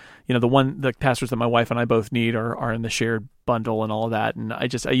share, the passwords that my wife and I both need are in the shared bundle and all of that. And I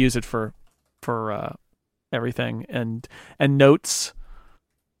use it for everything, and notes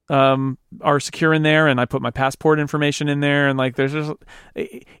are secure in there, and I put my passport information in there, and like there's just,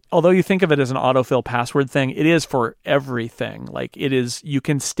 although you think of it as an autofill password thing, it is for everything. Like it is, you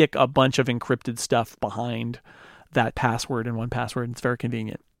can stick a bunch of encrypted stuff behind that password in 1Password. It's very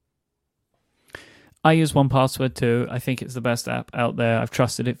convenient. I use 1Password too. I think it's the best app out there. I've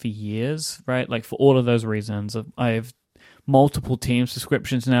trusted it for years, right? Like for all of those reasons. I have multiple team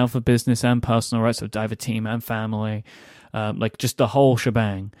subscriptions now for business and personal, right? So I have a team and family, like just the whole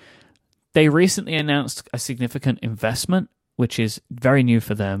shebang. They recently announced a significant investment, which is very new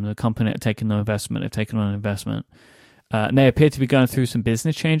for them. The company had taken no investment, they've taken on an investment. And they appear to be going through some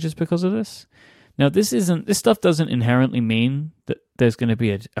business changes because of this. Now, this stuff doesn't inherently mean that there's going to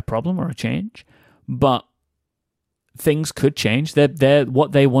be a problem or a change, but things could change.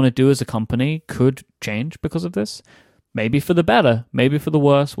 What they want to do as a company could change because of this. Maybe for the better, maybe for the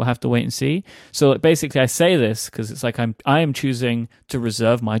worse. We'll have to wait and see. So basically, I say this because it's like I am choosing to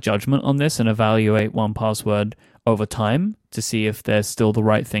reserve my judgment on this and evaluate 1Password over time to see if they're still the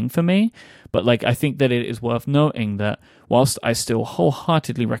right thing for me. But like, I think that it is worth noting that whilst I still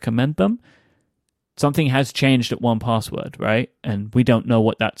wholeheartedly recommend them, something has changed at 1Password, right? And we don't know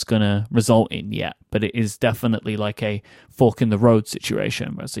what that's going to result in yet. But it is definitely like a fork in the road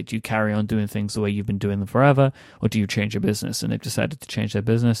situation. Where it's like, do you carry on doing things the way you've been doing them forever? Or do you change your business? And they've decided to change their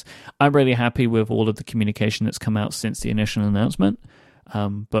business. I'm really happy with all of the communication that's come out since the initial announcement.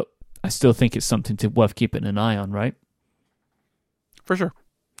 But I still think it's something worth keeping an eye on, right? For sure.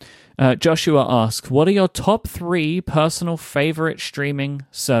 Joshua asks, what are your top 3 personal favorite streaming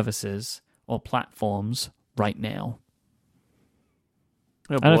services or platforms right now?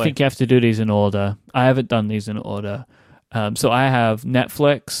 Oh, I don't think you have to do these in order. I haven't done these in order. So I have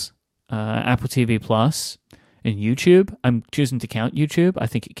Netflix, Apple TV Plus, and YouTube. I'm choosing to count YouTube. I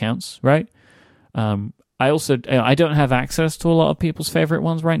think it counts, right? I don't have access to a lot of people's favorite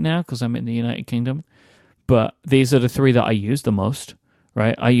ones right now because I'm in the United Kingdom. But these are the 3 that I use the most,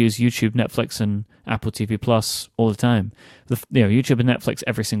 right? I use YouTube, Netflix, and Apple TV Plus all the time. YouTube and Netflix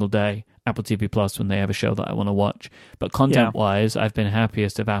every single day. Apple TV Plus when they have a show that I want to watch. But content-wise, I've been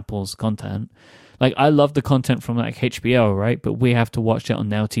happiest of Apple's content. Like, I love the content from like HBO, right? But we have to watch it on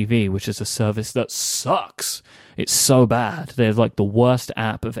Now TV, which is a service that sucks. It's so bad. They're like the worst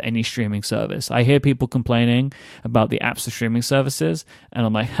app of any streaming service. I hear people complaining about the apps of streaming services, and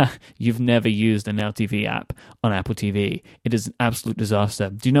I'm like, you've never used a Now TV app on Apple TV. It is an absolute disaster.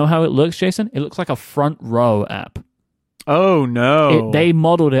 Do you know how it looks, Jason? It looks like a Front Row app. Oh, no. They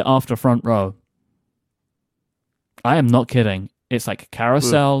modeled it after Front Row. I am not kidding. It's like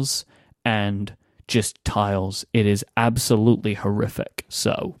carousels and just tiles. It is absolutely horrific.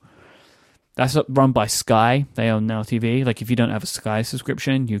 So that's run by Sky. They own Now TV. Like, if you don't have a Sky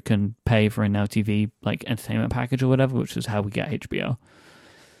subscription, you can pay for a Now TV like entertainment package or whatever, which is how we get HBO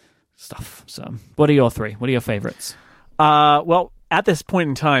stuff. So what are your 3? What are your favorites? Well, at this point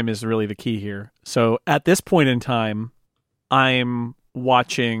in time is really the key here. So at this point in time, I'm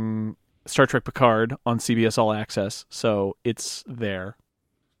watching Star Trek Picard on CBS All Access, so it's there.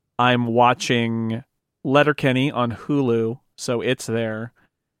 I'm watching Letterkenny on Hulu, so it's there.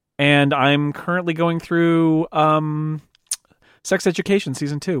 And I'm currently going through Sex Education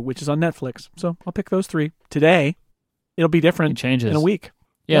Season 2, which is on Netflix. So I'll pick those 3. Today, it'll be different. It changes in a week.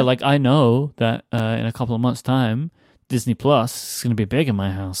 Yeah, like I know that in a couple of months' time, Disney Plus is going to be big in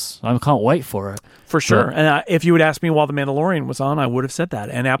my house. I can't wait for it. For sure. And if you would ask me while The Mandalorian was on, I would have said that.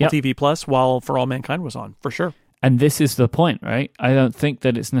 And Apple TV Plus while For All Mankind was on, for sure. And this is the point, right? I don't think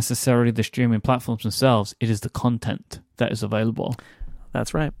that it's necessarily the streaming platforms themselves. It is the content that is available.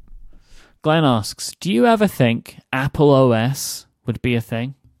 That's right. Glenn asks, do you ever think Apple OS would be a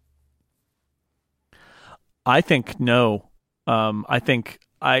thing? I think no.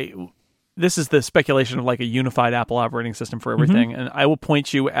 This is the speculation of like a unified Apple operating system for everything. And I will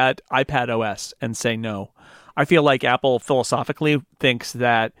point you at iPad OS and say no. I feel like Apple philosophically thinks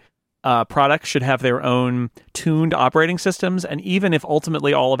that products should have their own tuned operating systems. And even if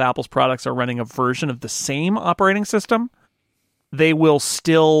ultimately all of Apple's products are running a version of the same operating system, they will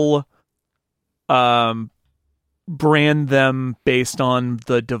still brand them based on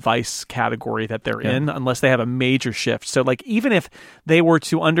the device category that they're in, unless they have a major shift. So like, even if they were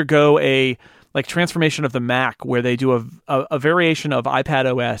to undergo a like transformation of the Mac, where they do a variation of iPad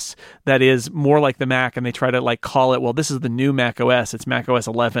OS that is more like the Mac, and they try to like call it, well, this is the new Mac OS, it's Mac OS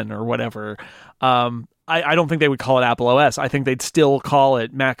 11 or whatever. I don't think they would call it Apple OS. I think they'd still call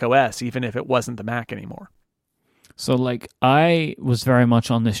it Mac OS, even if it wasn't the Mac anymore. So like, I was very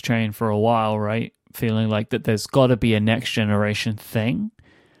much on this train for a while, right? Feeling like that there's got to be a next generation thing.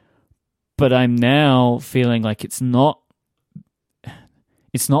 But I'm now feeling like it's not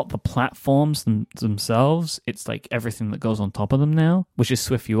the platforms themselves. It's like everything that goes on top of them now, which is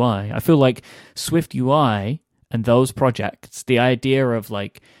Swift UI. I feel like Swift UI and those projects, the idea of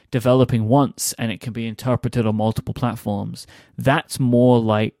like developing once and it can be interpreted on multiple platforms, that's more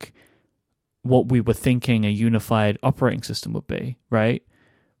like what we were thinking a unified operating system would be, right?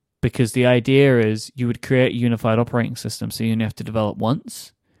 Because the idea is you would create a unified operating system, so you only have to develop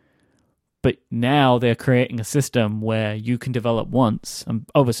once. But now they're creating a system where you can develop once. I'm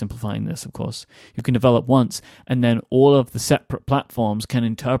oversimplifying this, of course. You can develop once, and then all of the separate platforms can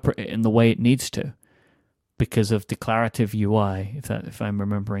interpret it in the way it needs to because of declarative UI, if I'm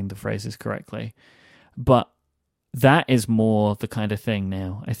remembering the phrases correctly. But that is more the kind of thing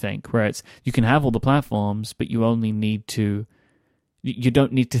now, I think, where it's you can have all the platforms, but you only need to... You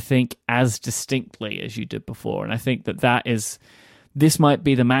don't need to think as distinctly as you did before. And I think that is... This might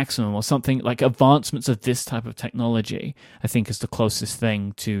be the maximum, or something like advancements of this type of technology, I think is the closest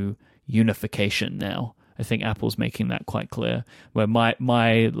thing to unification now. I think Apple's making that quite clear, where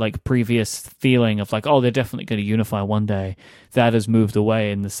my like previous feeling of like, oh, they're definitely going to unify one day, that has moved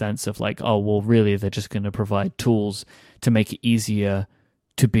away in the sense of like, oh, well, really, they're just going to provide tools to make it easier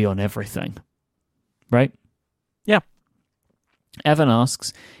to be on everything. Right? Yeah. Evan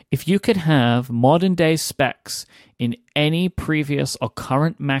asks, if you could have modern day specs in any previous or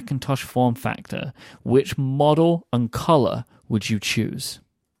current Macintosh form factor, which model and color would you choose?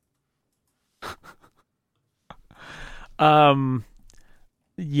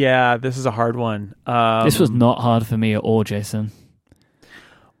 Yeah, this is a hard one. This was not hard for me at all, Jason.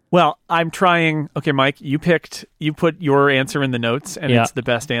 Well, I'm trying. Okay, Mike, you put your answer in the notes, and it's the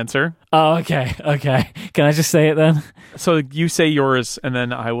best answer. Oh, okay. Can I just say it then? So you say yours, and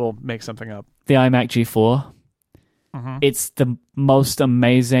then I will make something up. The iMac G4. Mm-hmm. It's the most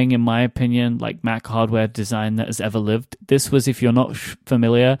amazing, in my opinion, like Mac hardware design that has ever lived. This was, if you're not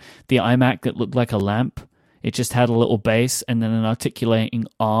familiar, the iMac that looked like a lamp. It just had a little base and then an articulating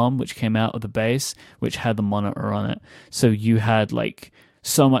arm, which came out of the base, which had the monitor on it. So you had like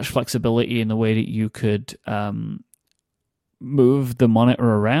so much flexibility in the way that you could move the monitor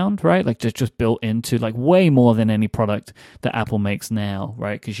around, right? Like just built into like way more than any product that Apple makes now,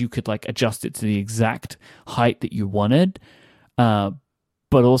 right? Because you could like adjust it to the exact height that you wanted. But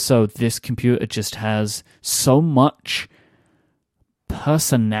also this computer just has so much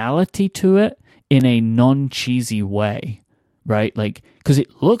personality to it in a non-cheesy way, right? Like, because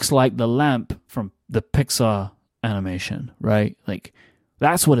it looks like the lamp from the Pixar animation, right? Like,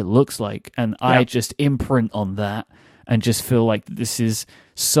 that's what it looks like. And I just imprint on that and just feel like this is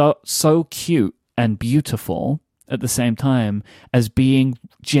so cute and beautiful at the same time as being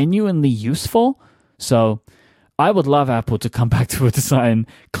genuinely useful. So I would love Apple to come back to a design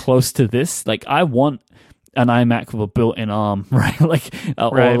close to this. Like, I want an iMac with a built-in ARM, right? Like,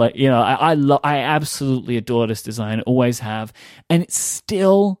 or like, you know, I absolutely adore this design. Always have, and it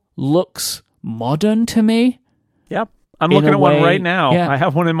still looks modern to me. Yep, I'm looking at one right now. Yeah. I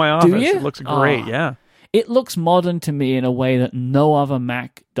have one in my office. Do you? It looks great. Yeah, it looks modern to me in a way that no other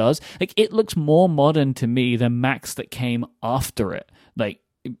Mac does. Like, it looks more modern to me than Macs that came after it. Like.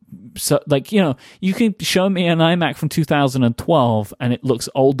 So, like, you know, you can show me an iMac from 2012 and it looks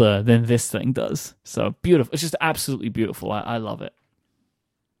older than this thing does. So beautiful. It's just absolutely beautiful. I love it.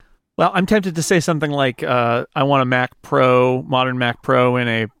 Well, I'm tempted to say something like, I want a Mac Pro, modern Mac Pro in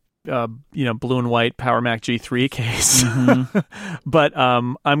a, blue and white Power Mac G3 case. Mm-hmm. But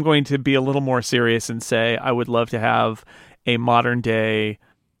I'm going to be a little more serious and say I would love to have a modern day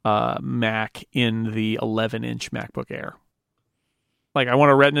Mac in the 11-inch MacBook Air. Like, I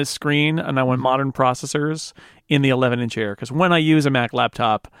want a Retina screen and I want modern processors in the 11-inch Air. Because when I use a Mac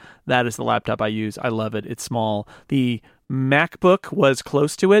laptop, that is the laptop I use. I love it. It's small. The MacBook was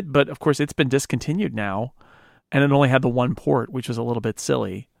close to it, but of course it's been discontinued now. And it only had the one port, which was a little bit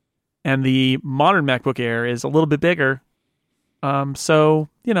silly. And the modern MacBook Air is a little bit bigger. So,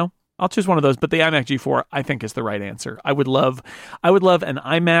 you know, I'll choose one of those. But the iMac G4, I think, is the right answer. I would love an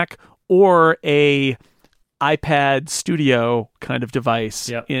iMac or a iPad Studio kind of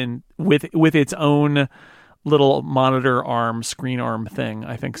device in with its own little monitor arm, screen arm thing.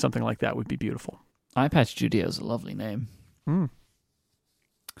 I think something like that would be beautiful. iPad Studio is a lovely name.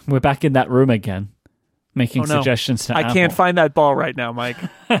 We're back in that room again, making suggestions to Apple. I can't find that ball right now, Mike.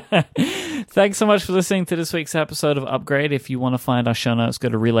 Thanks so much for listening to this week's episode of Upgrade. If you want to find our show notes, go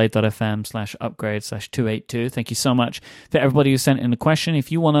to relay.fm/upgrade/282. Thank you so much for everybody who sent in a question.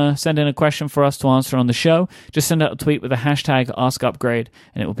 If you want to send in a question for us to answer on the show, just send out a tweet with the hashtag AskUpgrade,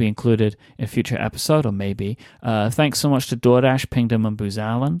 and it will be included in a future episode, or maybe. Thanks so much to DoorDash, Pingdom, and Booz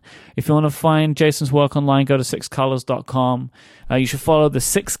Allen. If you want to find Jason's work online, go to sixcolors.com. You should follow the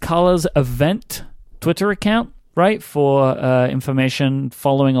Six Colors event Twitter account, right, for information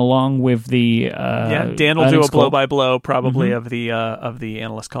following along with the Dan will do a blow-by-blow probably of the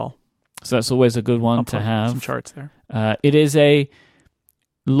analyst call. So that's always a good one to have. Some charts there. It is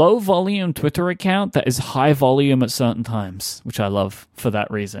low volume Twitter account that is high volume at certain times, which I love for that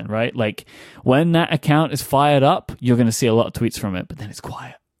reason, right? Like when that account is fired up, you're going to see a lot of tweets from it, but then it's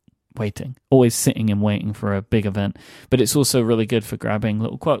quiet, waiting, always sitting and waiting for a big event. But it's also really good for grabbing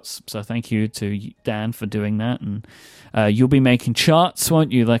little quotes. So thank you to Dan for doing that. And you'll be making charts,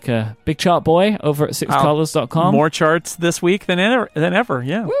 won't you? Like a big chart boy over at sixcolors.com. More charts this week than ever.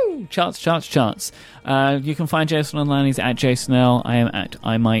 Yeah. Woo! Charts. You can find Jason online. He's at JasonL. I am at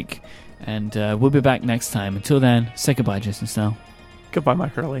iMike. And we'll be back next time. Until then, say goodbye, Jason Snell. Goodbye,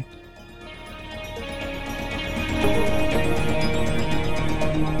 Mike Hurley.